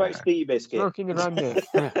me another. What about Speedy Biscuit? Smoking the Bandit.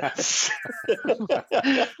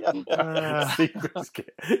 Seabiscuit.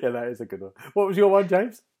 Yeah, that is a good one. What was your one,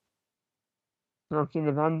 James? Smoking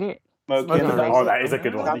the Bandit. Oh, that is a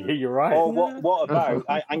good one. You're right. Or what about?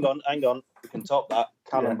 Hang on. We can top that.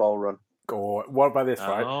 Cannonball Run. Or what about this?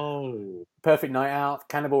 Right. Oh. Perfect Night Out,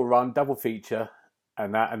 Cannonball Run, double feature,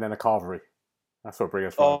 and then a Carvery. That's what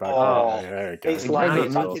brings us right back. Yeah, it's like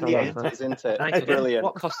it's back in the 80s, isn't it? Nice. Brilliant.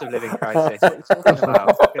 What cost of living crisis? What are you talking about?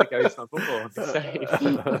 I'm going to go into my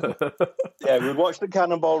bubble. Yeah, we watch the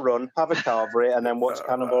Cannonball Run, have a Carvery, and then watch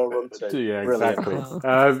Cannonball Run too. Yeah, Brilliant.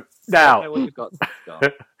 exactly. Now, what you've got.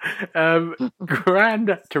 Gran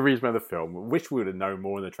Turismo the film. Wish we would have known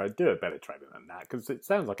more in the trailer. Do a better trailer than that because it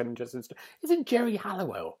sounds like an interesting story. Isn't Jerry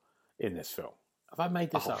Halliwell in this film? Have I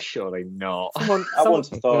made this up? Surely not. I once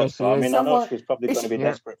thought so. I mean, I know she's probably going to be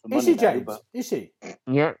desperate for money. Is she, now, James? but... Is she?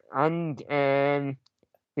 Yeah, and the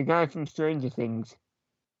guy from Stranger Things.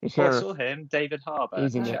 I saw him, David Harbour.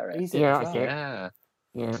 He's in it. Yeah.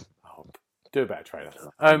 Oh, do a better trailer.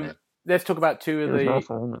 Let's talk about two of the.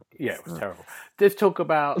 Awful, yeah, it was terrible. Let's talk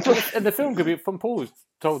about. And the film could be from Paul who's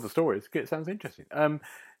told the story. It sounds interesting.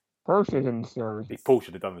 Paul should have done the story. Paul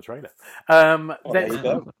should have done the trailer. there you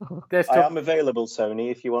go. I am available,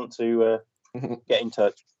 Sony, if you want to get in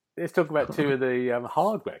touch. Let's talk about two of the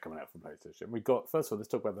hardware coming out from PlayStation. We've got, first of all, let's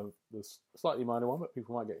talk about the slightly minor one, but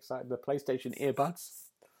people might get excited. The PlayStation earbuds.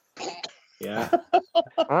 Yeah.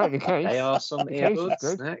 All right, the case. They are some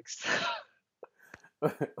earbuds next.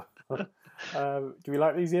 Do we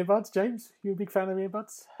like these earbuds, James? You a big fan of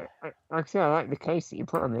earbuds? Actually, I like the case that you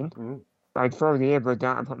put them in. I'd throw the earbuds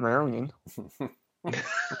out and put my own in.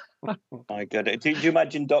 My God. Do you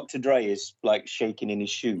imagine Dr. Dre is like shaking in his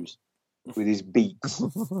shoes with his beats?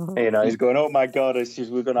 He's going, oh my God,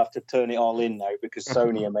 we're going to have to turn it all in now because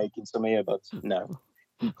Sony are making some earbuds. No.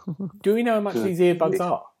 Do we know how much these earbuds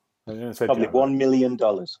are? Probably $1 million.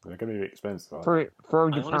 They're going to be expensive.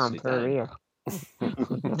 £400 per ear.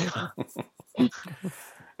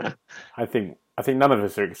 I think none of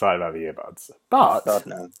us are excited about the earbuds. But God,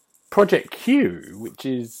 no. Project Q, which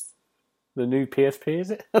is the new PSP, is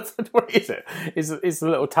it? What is it? Is the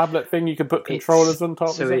little tablet thing you can put controllers on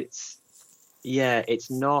top? So it's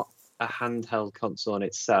not a handheld console in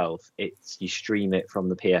itself. It's you stream it from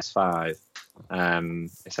the PS5,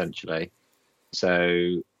 essentially.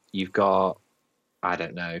 So you've got, I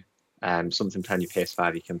don't know, something playing your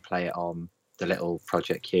PS5. You can play it on the little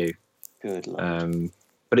Project Q. Good Lord.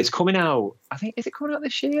 But it's coming out, I think, is it coming out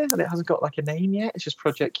this year? And it hasn't got like a name yet. It's just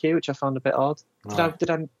Project Q, which I found a bit odd. Right. Did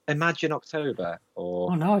I imagine October?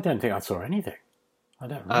 Or... Oh, no, I don't think I saw anything. I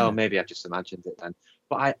don't know. Oh, maybe I just imagined it then.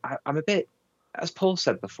 But I'm a bit, as Paul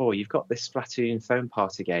said before, you've got this Splatoon phone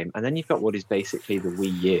party game, and then you've got what is basically the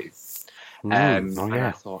Wii U. And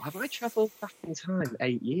I thought, have I travelled back in time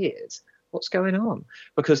 8 years? What's going on?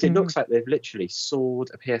 Because it looks like they've literally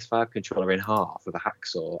sawed a PS5 controller in half with a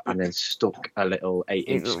hacksaw and then stuck a little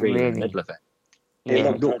 8-inch screen in the middle of it.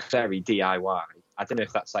 It looked very DIY. I don't know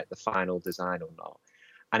if that's like the final design or not.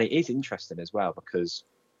 And it is interesting as well because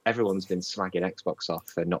everyone's been slagging Xbox off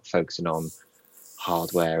for not focusing on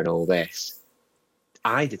hardware and all this.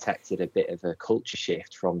 I detected a bit of a culture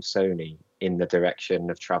shift from Sony in the direction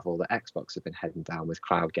of travel that Xbox have been heading down with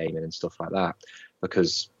cloud gaming and stuff like that,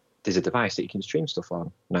 because there's a device that you can stream stuff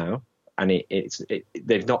on now, and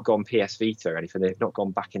they've not gone PS Vita or anything. They've not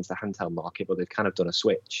gone back into the handheld market, but they've kind of done a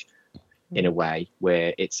switch in a way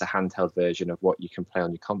where it's a handheld version of what you can play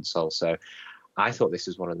on your console. So I thought this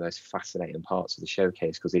was one of the most fascinating parts of the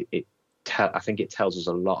showcase because I think it tells us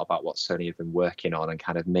a lot about what Sony have been working on and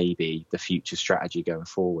kind of maybe the future strategy going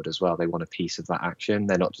forward as well. They want a piece of that action.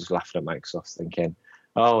 They're not just laughing at Microsoft thinking,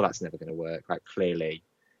 oh, that's never going to work. Like clearly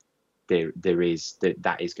there is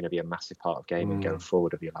that is going to be a massive part of gaming going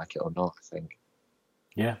forward, whether you like it or not. I think.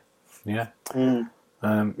 Yeah. You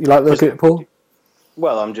like looking at it, Paul?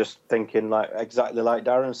 Well, I'm just thinking, exactly like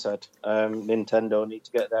Darren said, Nintendo need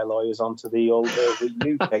to get their lawyers onto the old Wii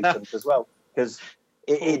U patent as well, because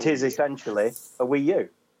it is essentially a Wii U,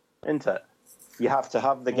 isn't it? You have to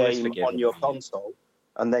have the game on your console,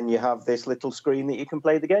 and then you have this little screen that you can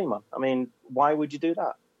play the game on. I mean, why would you do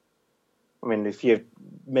that? I mean, if your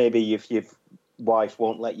wife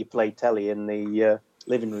won't let you play telly in the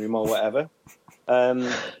living room or whatever.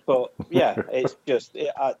 But yeah, it's just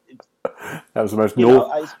that was the most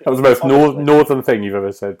northern thing you've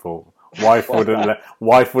ever said, Paul. Wife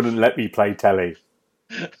wouldn't let me play telly.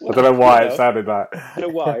 I don't know why it sounded like. The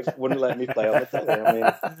wife wouldn't let me play on the telly. I mean,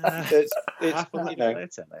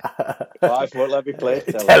 it's wife won't let me play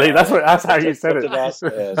telly. That's how you said it.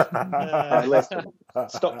 Listen,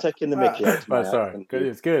 stop taking the mickey out of my sorry.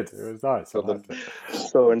 It's good. It was nice. I liked it.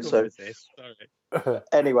 So and so.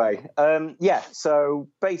 Anyway, so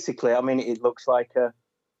basically, I mean, it looks like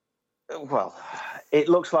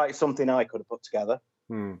something I could have put together.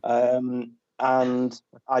 And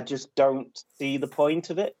I just don't see the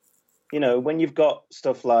point of it. You know, when you've got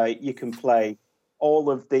stuff like you can play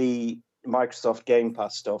all of the Microsoft Game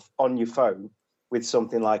Pass stuff on your phone with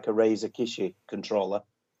something like a Razer Kishi controller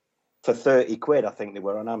for 30 quid, I think they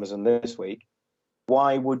were on Amazon this week.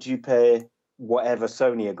 Why would you pay whatever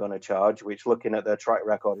Sony are going to charge, which looking at their track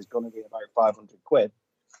record is going to be about 500 quid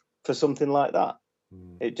for something like that?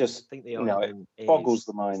 It just, it boggles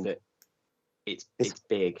the mind. It's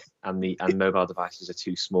big, and mobile devices are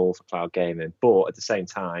too small for cloud gaming. But at the same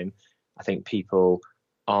time, I think people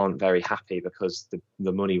aren't very happy because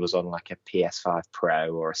the money was on like a PS5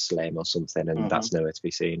 Pro or a Slim or something, and that's nowhere to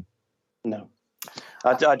be seen. No,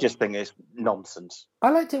 I just think it's nonsense.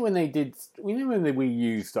 I liked it when they did. When the Wii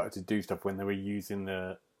U started to do stuff when they were using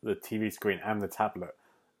the TV screen and the tablet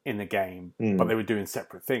in the game, but they were doing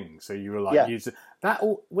separate things. So you were using that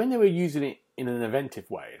when they were using it in an inventive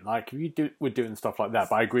way. Like if you were doing stuff like that.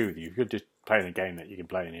 But I agree with you. If you're just playing a game that you can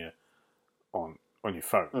play on your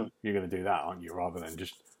phone, you're going to do that, aren't you? Rather than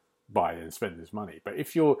just buy and spend this money. But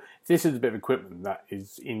if this is a bit of equipment that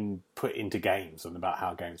is put into games and about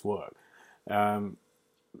how games work,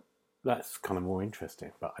 that's kind of more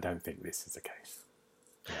interesting. But I don't think this is the case.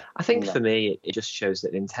 I think for me, it just shows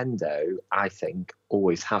that Nintendo, I think,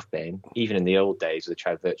 always have been, even in the old days where they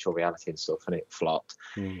tried virtual reality and stuff and it flopped,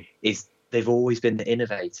 is they've always been the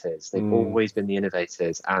innovators. They've always been the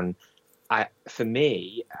innovators. And for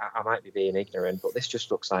me, I might be being ignorant, but this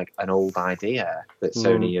just looks like an old idea that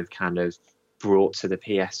Sony have kind of brought to the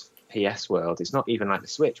PS world. It's not even like the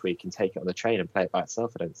Switch where you can take it on the train and play it by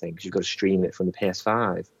itself, I don't think, because you've got to stream it from the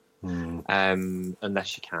PS5.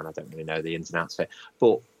 Unless you can, I don't really know the ins and outs of it,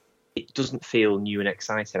 but it doesn't feel new and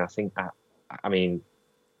exciting. I think I mean,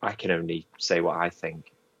 I can only say what I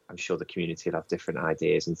think. I'm sure the community will have different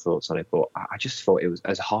ideas and thoughts on it, but I just thought it was,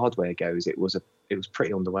 as hardware goes, it was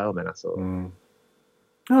pretty underwhelming, I thought.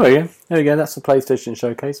 Oh yeah, there we go. That's the PlayStation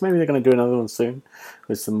showcase. Maybe they're going to do another one soon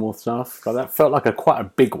with some more stuff. But that felt like quite a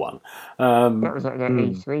big one. That was like that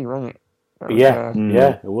E3, wasn't it? Yeah,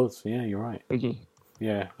 it was. Yeah, you're right. Biggie.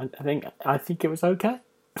 Yeah, I think it was okay.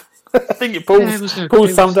 I think it Paul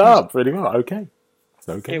summed it up really well. Okay. It's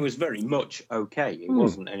okay. It was very much okay. It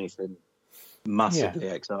wasn't anything massively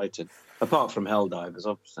exciting, apart from Helldivers,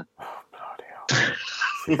 obviously. Oh, bloody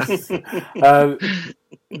hell.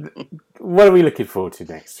 What are we looking forward to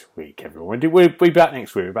next week, everyone? We'll be back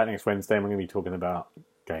next week. We're back next Wednesday, and we're going to be talking about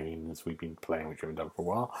games we've been playing, which we haven't done for a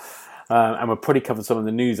while. And we'll probably cover some of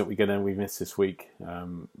the news that we missed this week.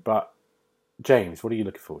 But James, what are you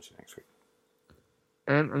looking forward to next week?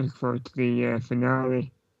 I'm looking forward to the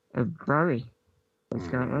finale of Barry of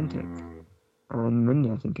Sky Atlantic on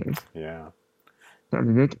Monday, I think it is. Yeah. That'll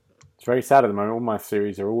be good. It's very sad at the moment. All my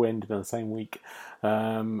series are all ended on the same week.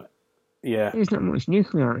 Yeah. There's not much news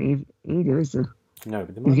coming out either, is there? No,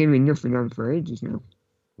 but there's giving nothing on for ages now.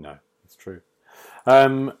 No, it's true.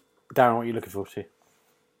 Darren, what are you looking forward to?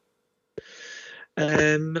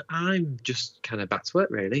 I'm just kind of back to work,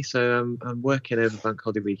 really. So I'm working over bank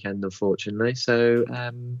holiday weekend, unfortunately. So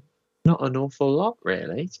not an awful lot,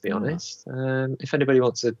 really, to be honest. If anybody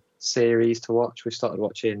wants a series to watch, we've started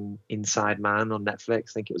watching Inside Man on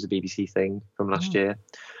Netflix. I think it was a BBC thing from last year.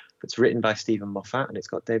 It's written by Stephen Moffat and it's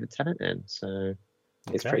got David Tennant in. So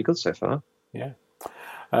it's pretty good so far. Yeah.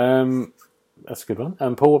 That's a good one.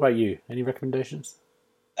 Paul, what about you? Any recommendations?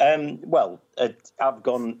 Well, I've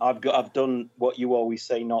done what you always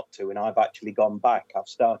say not to, and I've actually gone back. I've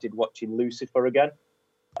started watching Lucifer again.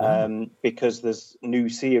 because there's new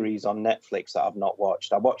series on Netflix that I've not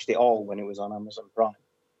watched. I watched it all when it was on Amazon Prime.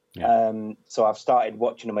 Yeah. So I've started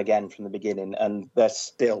watching them again from the beginning, and they're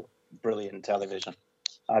still brilliant television.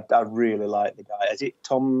 I really like the guy. Is it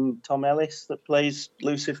Tom Ellis that plays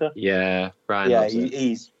Lucifer? Yeah, Brian. Yeah, loves it.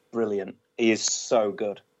 he's brilliant. He is so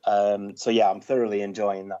good. So yeah, I'm thoroughly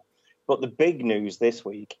enjoying that. But the big news this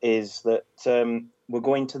week is that we're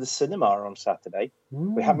going to the cinema on Saturday.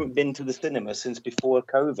 We haven't been to the cinema since before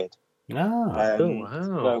COVID. Ah. Oh, wow.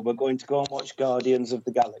 So we're going to go and watch Guardians of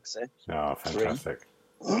the Galaxy. Oh, fantastic.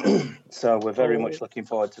 So we're very much looking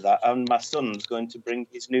forward to that. And my son's going to bring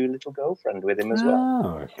his new little girlfriend with him as well.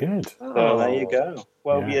 Oh, good. So there you go.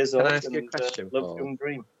 12 years old. Can I ask you a question, Love Paul? Young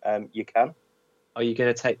Dream. You can. Are you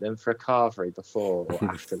going to take them for a carvery before or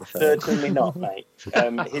after the film? Certainly not, mate.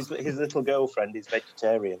 His little girlfriend is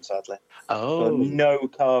vegetarian, sadly. Oh. So no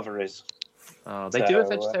carveries. Oh, they do a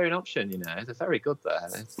vegetarian option, you know. They're very good there.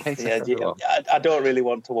 It's catered for everyone. I don't really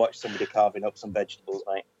want to watch somebody carving up some vegetables,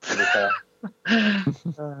 mate. To be fair.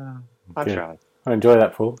 I'll try. I enjoy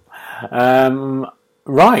that, Paul.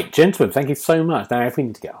 Right, gentlemen, thank you so much. Now, if we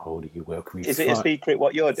need to get a hold of you, where can we Is it a secret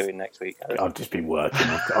what you're doing next week, Harry? I'll just be working,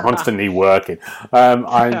 constantly working.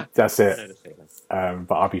 That's it.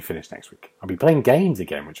 But I'll be finished next week. I'll be playing games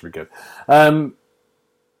again, which will be good.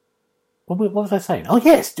 What was I saying? Oh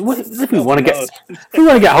yes, if we want to get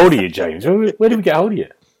hold of you, James, where do we get hold of you?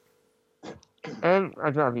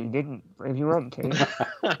 I'd rather you didn't, but if you want to,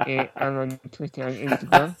 I'm on Twitter and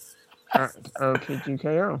Instagram at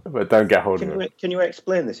OKGKO. But don't get hold of it. Can you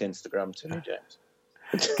explain this Instagram to me, James?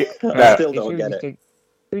 No. I still don't get it.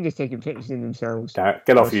 They're just taking pictures of themselves.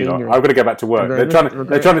 Get off you lot. I've got to go back to work. They're trying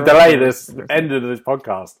to delay this end of this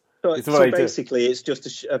podcast. So basically, it's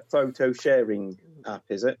just a photo sharing app,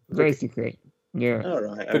 is it? Basically, yeah. All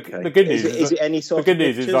right. Okay. The good news is it any sort of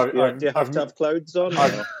pictures? Do you have to have clothes on?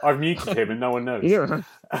 I've muted him and no one knows. You don't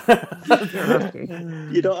have to.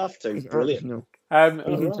 You don't have to. It's Brilliant. optional.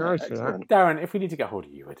 You can charge for that. Darren, if we need to get hold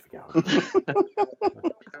of you, where do we get hold of you?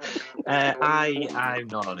 I'm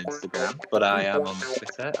not on Instagram, but I am on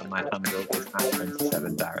Twitter, and my handle is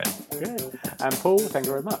 @27Darren. Good. And Paul, thank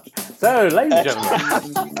you very much. So, ladies and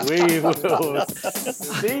gentlemen, we will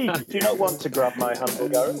see. Do you not want to grab my handle,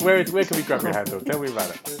 Gareth? Where can we grab your handle? Tell me about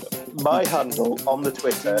it. My handle on the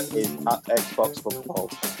Twitter is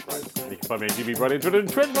 @XboxHub. Right. You can find me at GB Brody on Twitter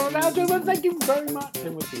and Twitter. Now, gentlemen, thank you very much,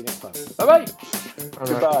 and we'll see you next time. Bye-bye.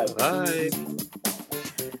 Goodbye. Bye.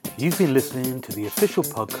 You've been listening to the official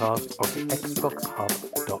podcast of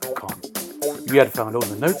TheXboxHub.com. You had to find all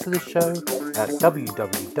the notes of this show at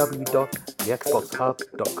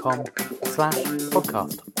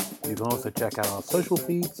www.TheXboxHub.com/podcast. You can also check out our social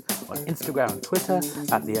feeds on Instagram and Twitter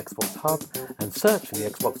 @TheXboxHub and search for The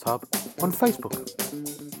Xbox Hub on Facebook.